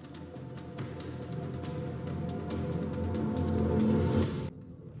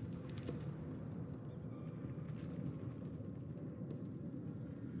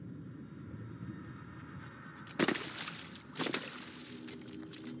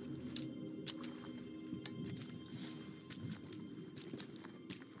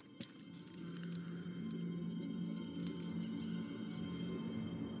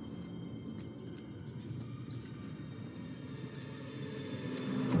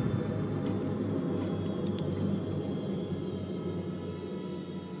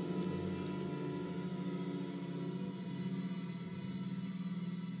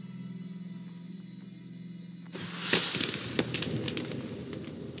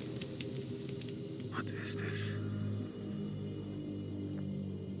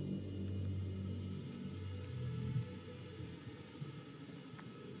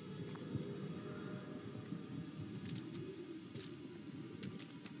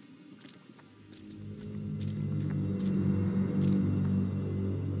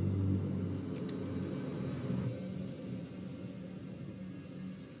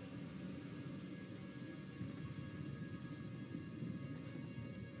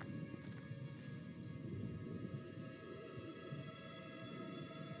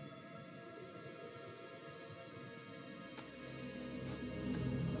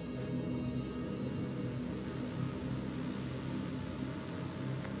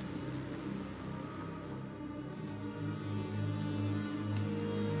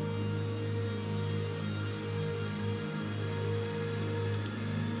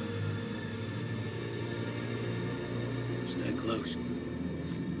 Stay close.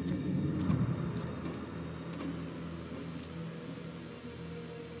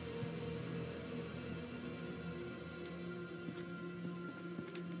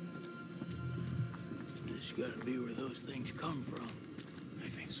 This gotta be where those things come from. I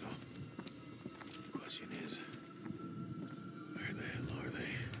think so. The question is, where the hell are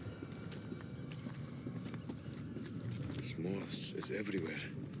they? This moths is everywhere.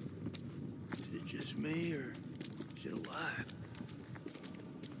 Is it just me, or is it alive?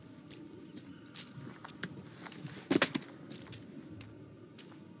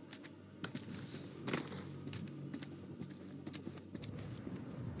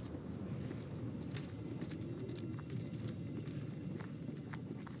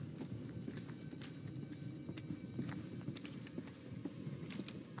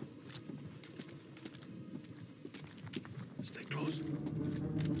 Stay close.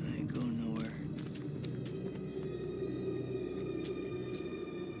 I ain't going nowhere.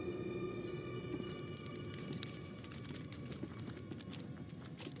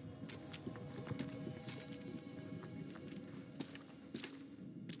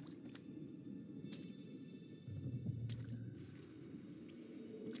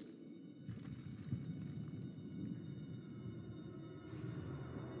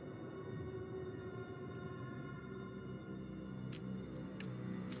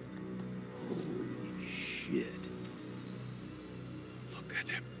 Holy shit. Look at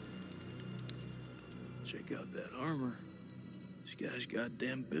him. Check out that armor. This guy's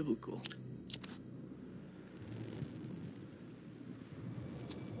goddamn biblical.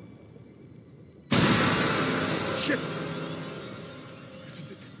 Shit!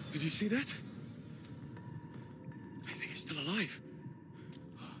 Did you see that? I think he's still alive.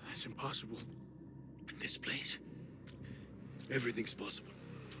 Oh, that's impossible. In this place, everything's possible.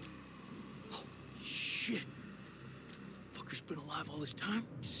 Holy shit. Fucker's been alive all this time?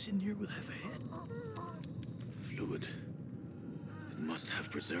 Just sitting here with half a head? Fluid. It must have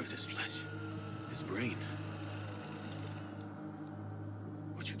preserved his flesh, his brain.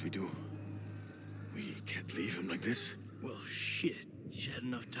 What should we do? We can't leave him like this. Well, shit. He's had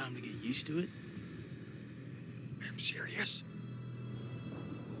enough time to get used to it. I'm serious.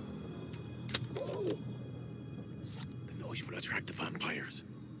 Whoa! The noise will attract the vampires.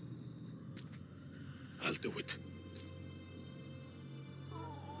 I'll do it.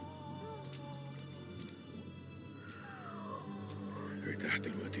 ارتاح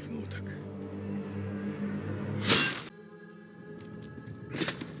دلوقتي في موتك.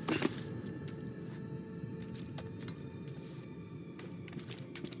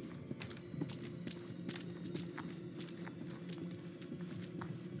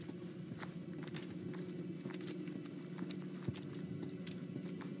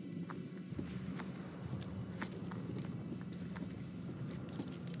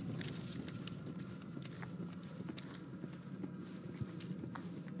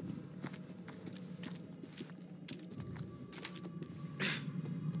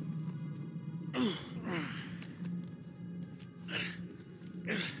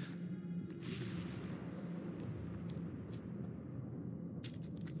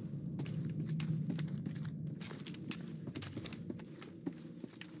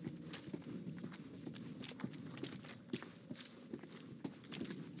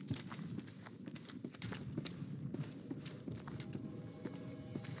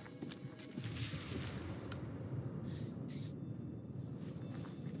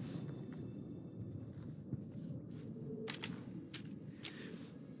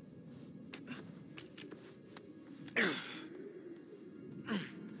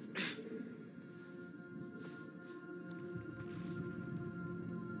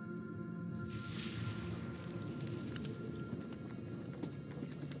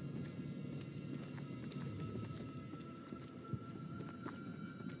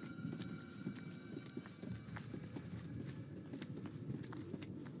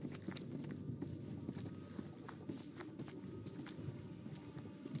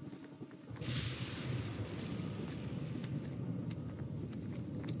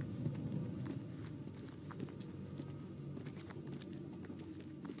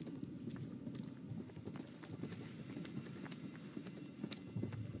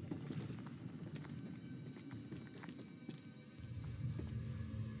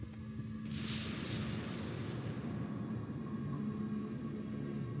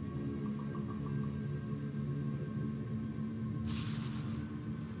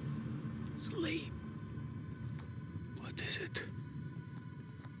 Sleep. What is it?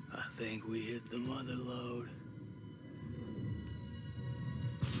 I think we hit the mother lode.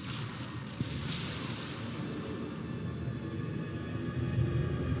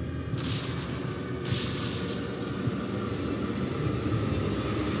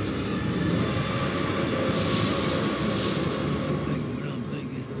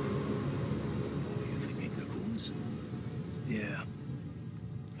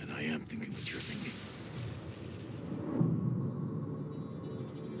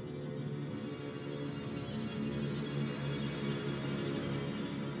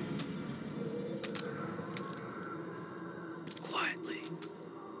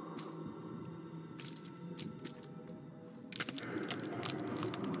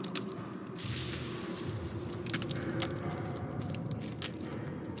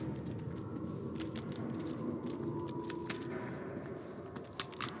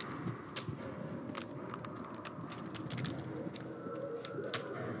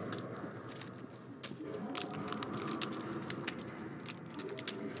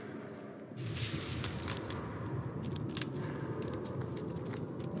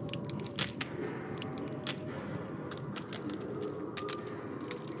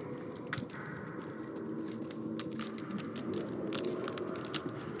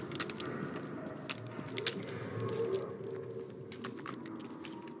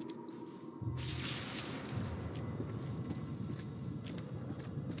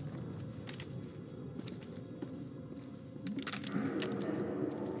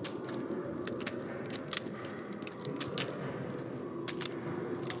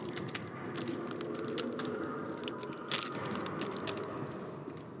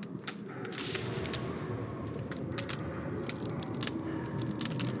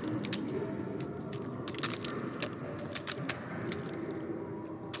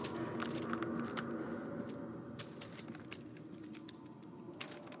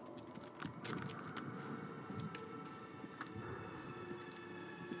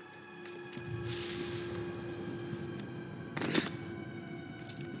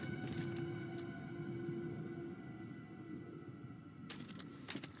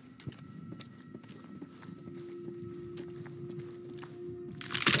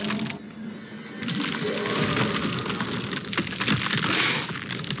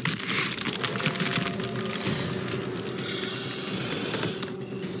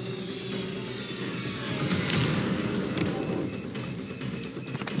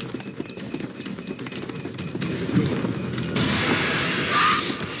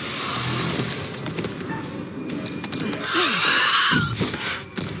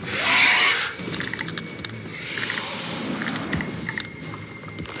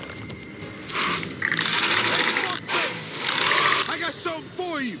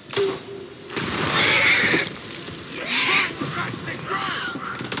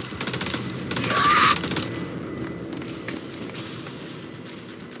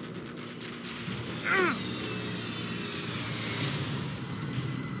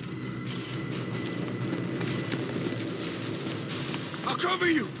 I'll cover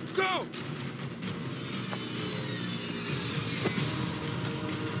you! Go!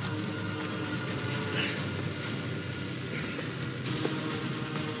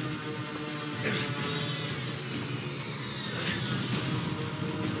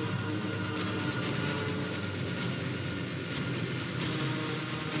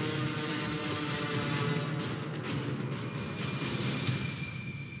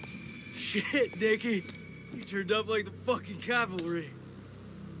 Shit, Nicky. You turned up like the fucking cavalry.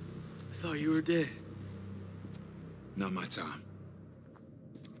 I thought you were dead. Not my time.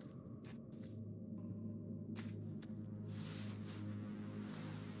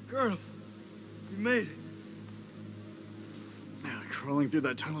 Colonel, you made it. Man, crawling through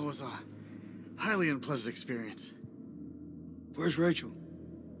that tunnel was a highly unpleasant experience. Where's Rachel?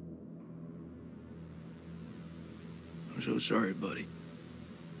 I'm so sorry, buddy.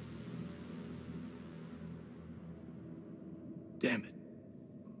 Damn it.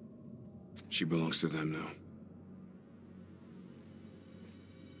 She belongs to them now.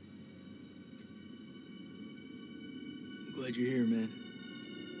 I'm glad you're here, man.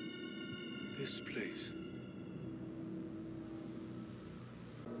 This place.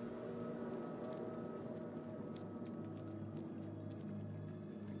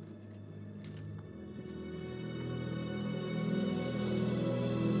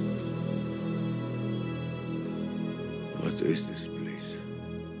 What is this place?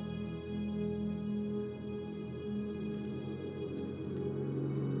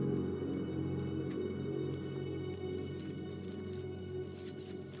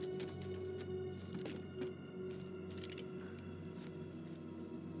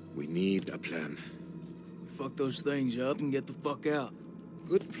 We need a plan. Fuck those things up and get the fuck out.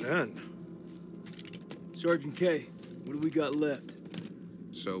 Good plan. Sergeant K, what do we got left?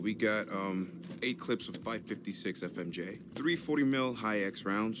 So we got, 8 clips of 5.56 FMJ, 3 40-mil high-X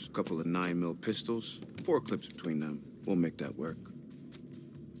rounds, a couple of 9-mil pistols, 4 clips between them. We'll make that work.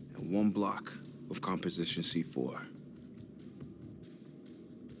 And 1 block of composition C4.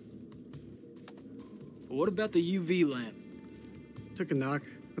 What about the UV lamp? Took a knock,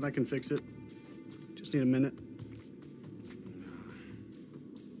 but I can fix it. Just need a minute.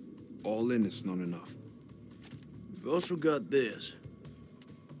 All in is not enough. We've also got this.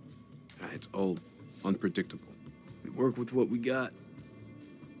 It's old, unpredictable. We work with what we got.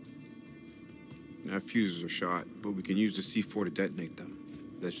 Our fuses are shot, but we can use the C4 to detonate them.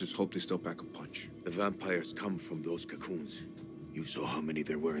 Let's just hope they still pack a punch. The vampires come from those cocoons. You saw how many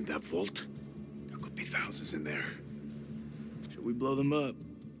there were in that vault? There could be thousands in there. Should we blow them up?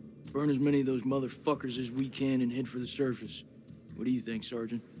 Burn as many of those motherfuckers as we can and head for the surface. What do you think,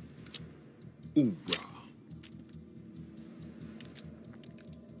 Sergeant? Oorah.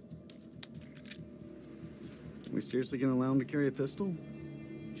 We seriously gonna allow him to carry a pistol?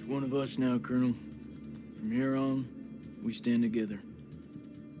 He's one of us now, Colonel. From here on, we stand together.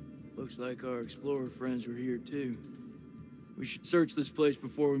 Looks like our explorer friends were here too. We should search this place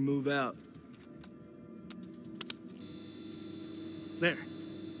before we move out. There.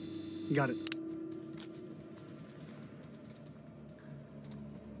 Got it.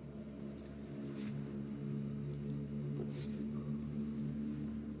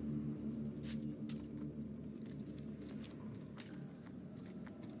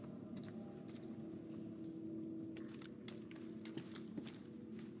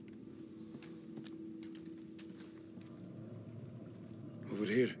 Over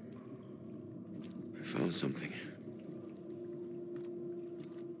here. I found something.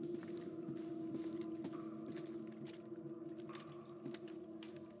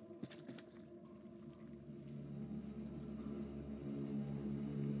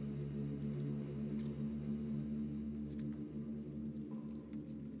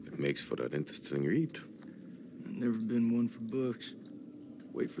 It makes for an interesting read. I've never been one for books.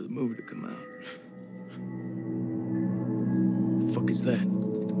 Wait for the movie to come out. The fuck is that?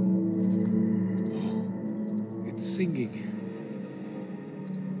 Oh, it's singing.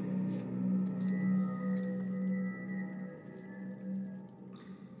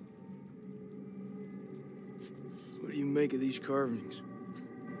 What do you make of these carvings?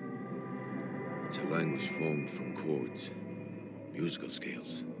 It's a language formed from chords, musical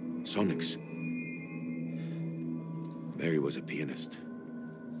scales, sonics. Mary was a pianist.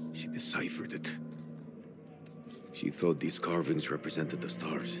 She deciphered it. She thought these carvings represented the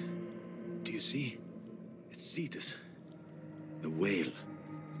stars. Do you see? It's Cetus, the whale.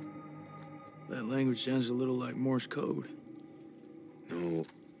 That language sounds a little like Morse code. No,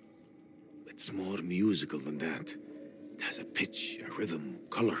 it's more musical than that. It has a pitch, a rhythm,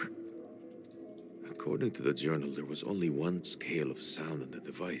 color. According to the journal, there was only one scale of sound in the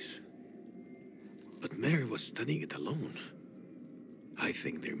device. But Mary was studying it alone. I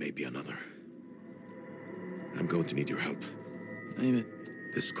think there may be another. I'm going to need your help. Name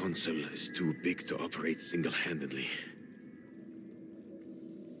it. This console is too big to operate single-handedly.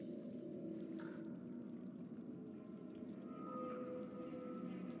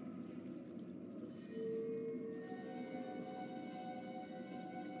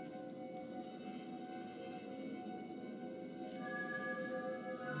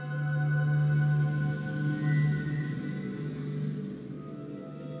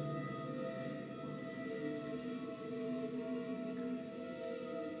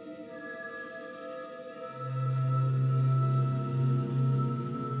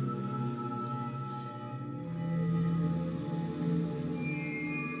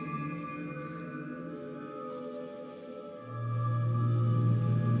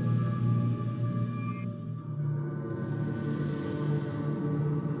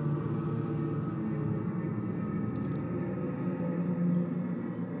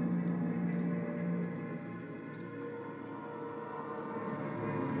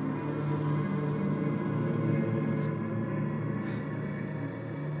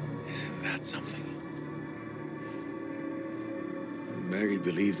 Something. Mary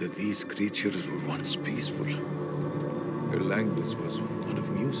believed that these creatures were once peaceful. Her language was one of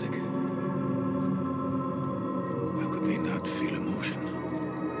music. How could they not feel emotion?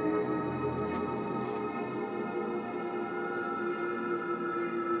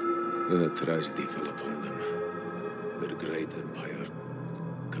 Then a tragedy fell upon them. Their great empire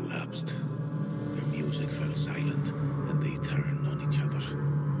collapsed. Their music fell silent, and they turned on each other.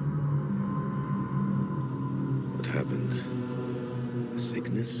 What happened? A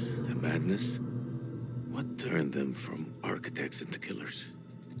sickness? A madness? What turned them from architects into killers?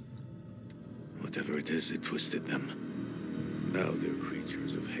 Whatever it is, it twisted them. Now they're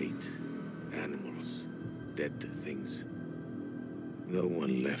creatures of hate. Animals. Dead things. No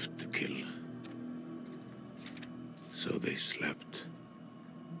one left to kill. So they slept.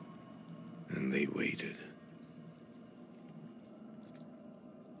 And they waited.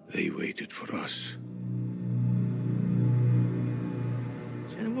 They waited for us.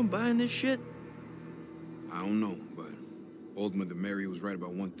 Anyone buying this shit? I don't know, but Old Mother Mary was right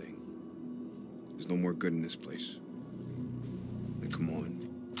about one thing. There's no more good in this place. Now, come on.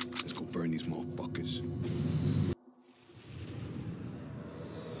 Let's go burn these motherfuckers.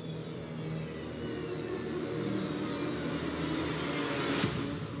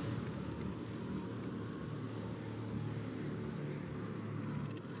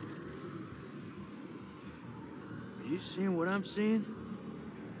 Are you seeing what I'm seeing?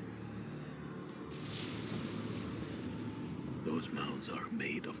 Those mounds are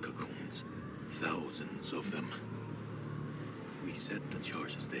made of cocoons. Thousands of them. If we set the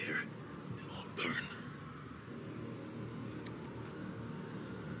charges there, they'll all burn.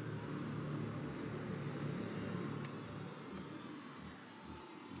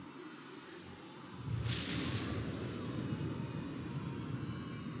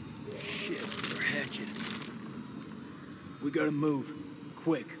 Shit, they're hatching. We gotta move.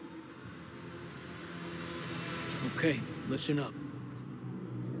 Quick. Okay, listen up.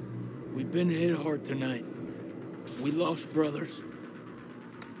 We've been hit hard tonight. We lost brothers.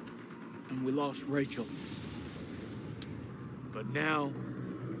 And we lost Rachel. But now,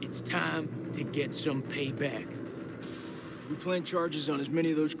 it's time to get some payback. We plant charges on as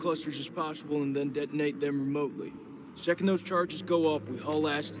many of those clusters as possible and then detonate them remotely. Second those charges go off, we haul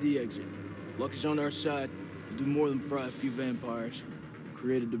ass to the exit. If luck is on our side, we'll do more than fry a few vampires.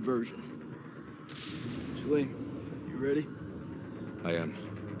 Create a diversion. Salim, you ready? I am.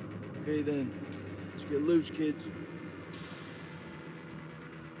 Okay then, let's get loose, kids.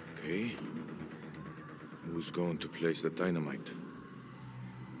 Okay. Who's going to place the dynamite?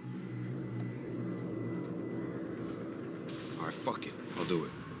 All right, fuck it. I'll do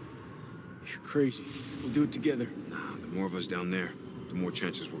it. You're crazy. We'll do it together. Nah, the more of us down there, the more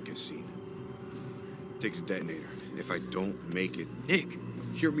chances we'll get seen. Takes a detonator. If I don't make it... Nick!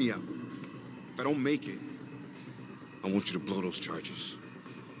 Hear me out. If I don't make it, I want you to blow those charges.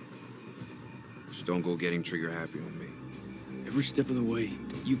 Just don't go getting trigger happy on me. Every step of the way,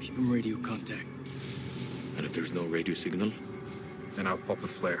 you keep in radio contact. And if there's no radio signal? Then I'll pop a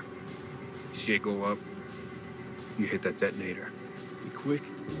flare. You see it go up, you hit that detonator. Be quick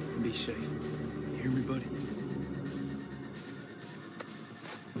and be safe. You hear me, buddy?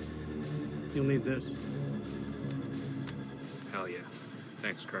 You'll need this. Hell yeah.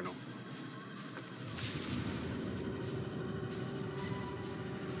 Thanks, Colonel.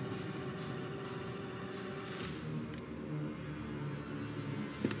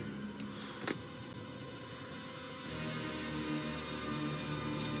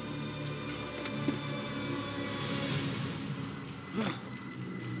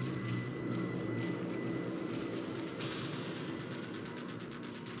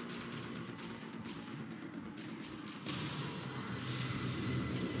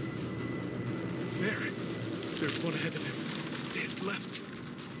 There's one ahead of him. To his left.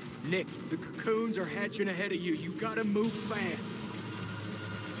 Nick, the cocoons are hatching ahead of you. You gotta move fast.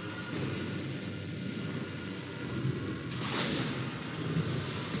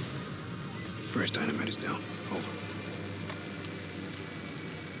 First dynamite is down. Over.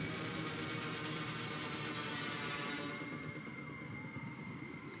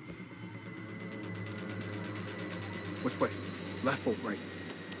 Which way? Left or right?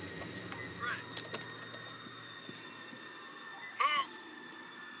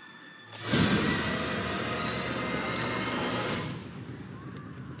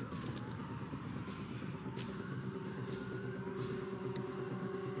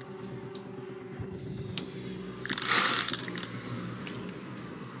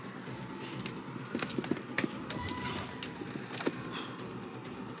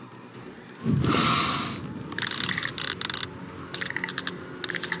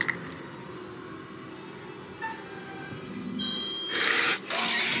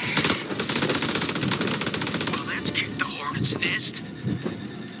 Nest.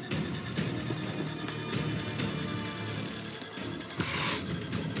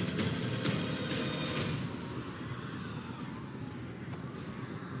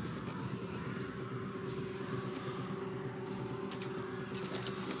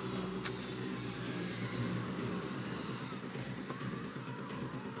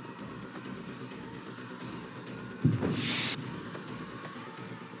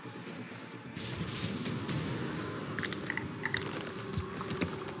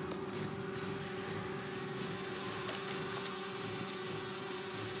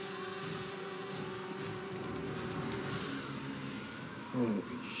 Holy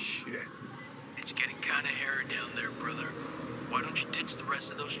shit. It's getting kind of hairy down there, brother. Why don't you ditch the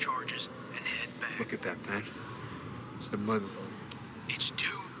rest of those charges and head back? Look at that, man. It's the mud road. It's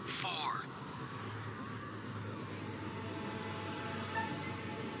too far.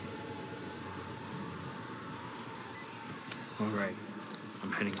 All right.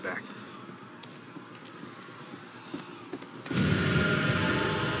 I'm heading back.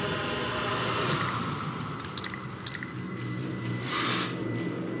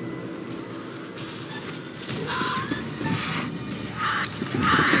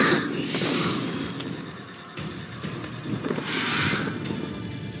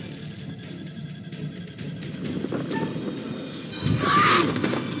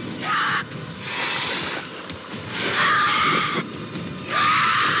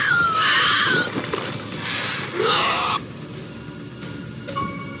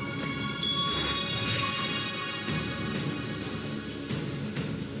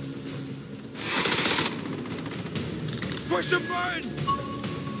 Push the button!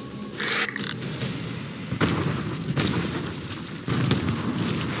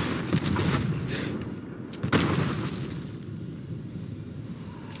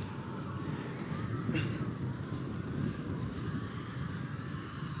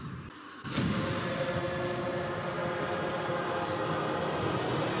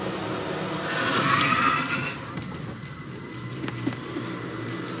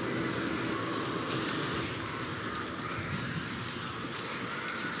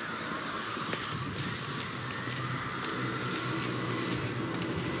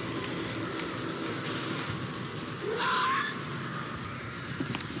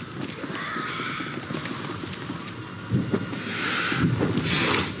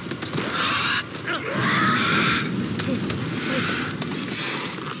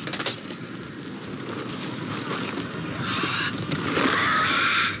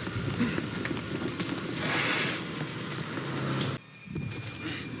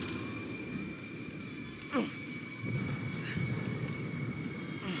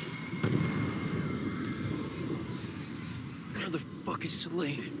 It's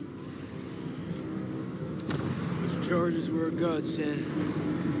late. Those charges were a godsend.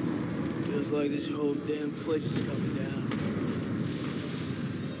 Feels like this whole damn place is coming down.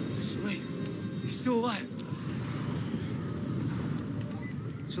 Salim, he's still alive.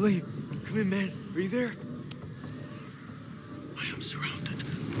 Salim, come in, man. Are you there? I am surrounded.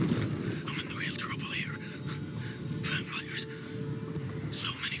 I'm in real trouble here. Vampires. So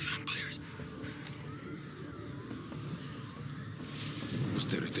many vampires. What's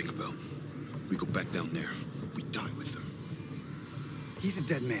there to think about? We go back down there. We die with them. He's a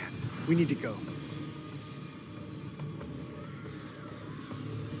dead man. We need to go.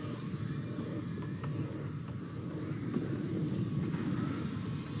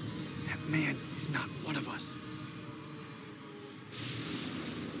 That man is not one of us.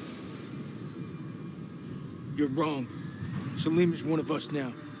 You're wrong. Salim is one of us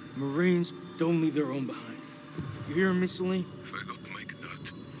now. Marines don't leave their own behind. You hear him, Miss Celine? If I don't make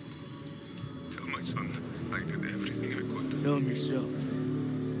that, tell my son I did everything I could. Tell him yourself.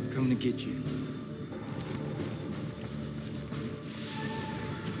 I'm coming to get you.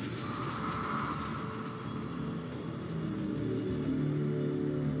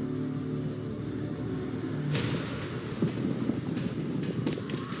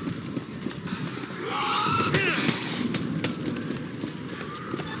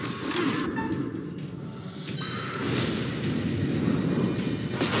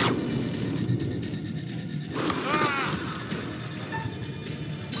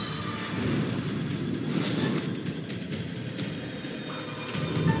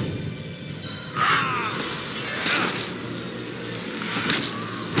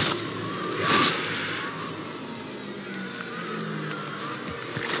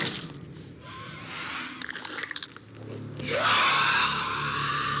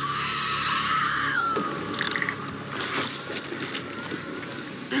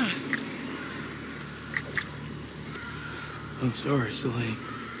 I'm sorry, Celine.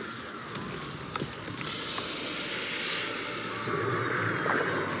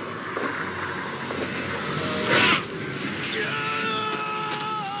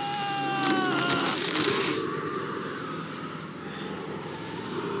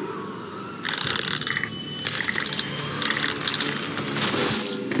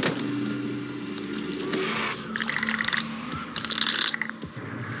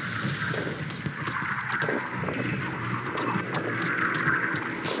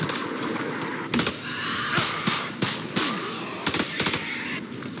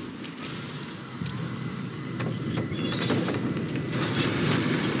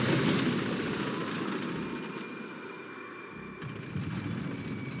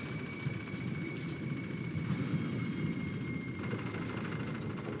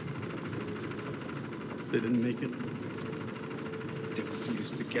 They didn't make it. Then we'll do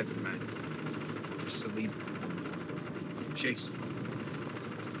this together, man. For Celine. For Jason.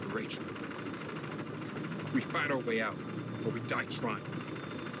 For Rachel. We fight our way out, or we die trying.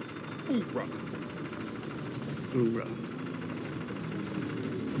 Oorah! Oorah.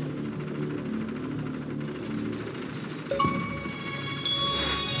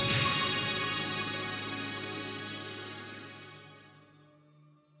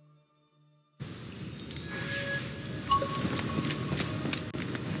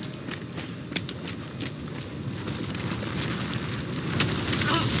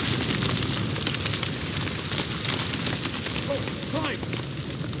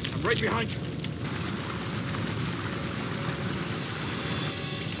 Right behind you.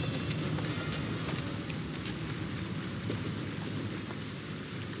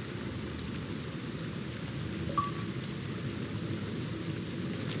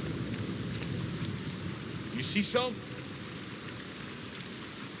 You see some?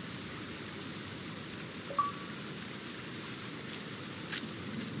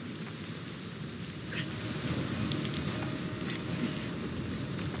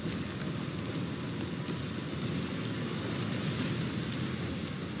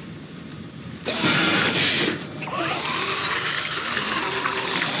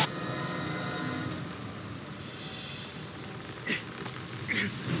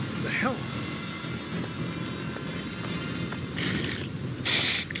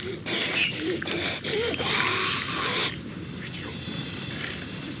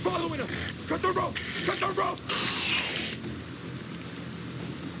 Following us! Cut the rope! Cut the rope!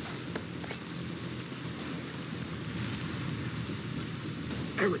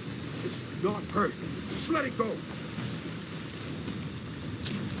 Eric, it's not hurt. Just let it go.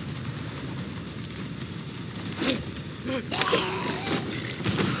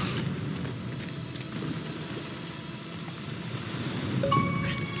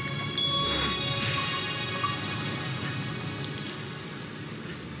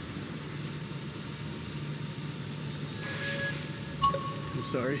 I'm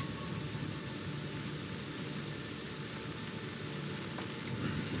sorry.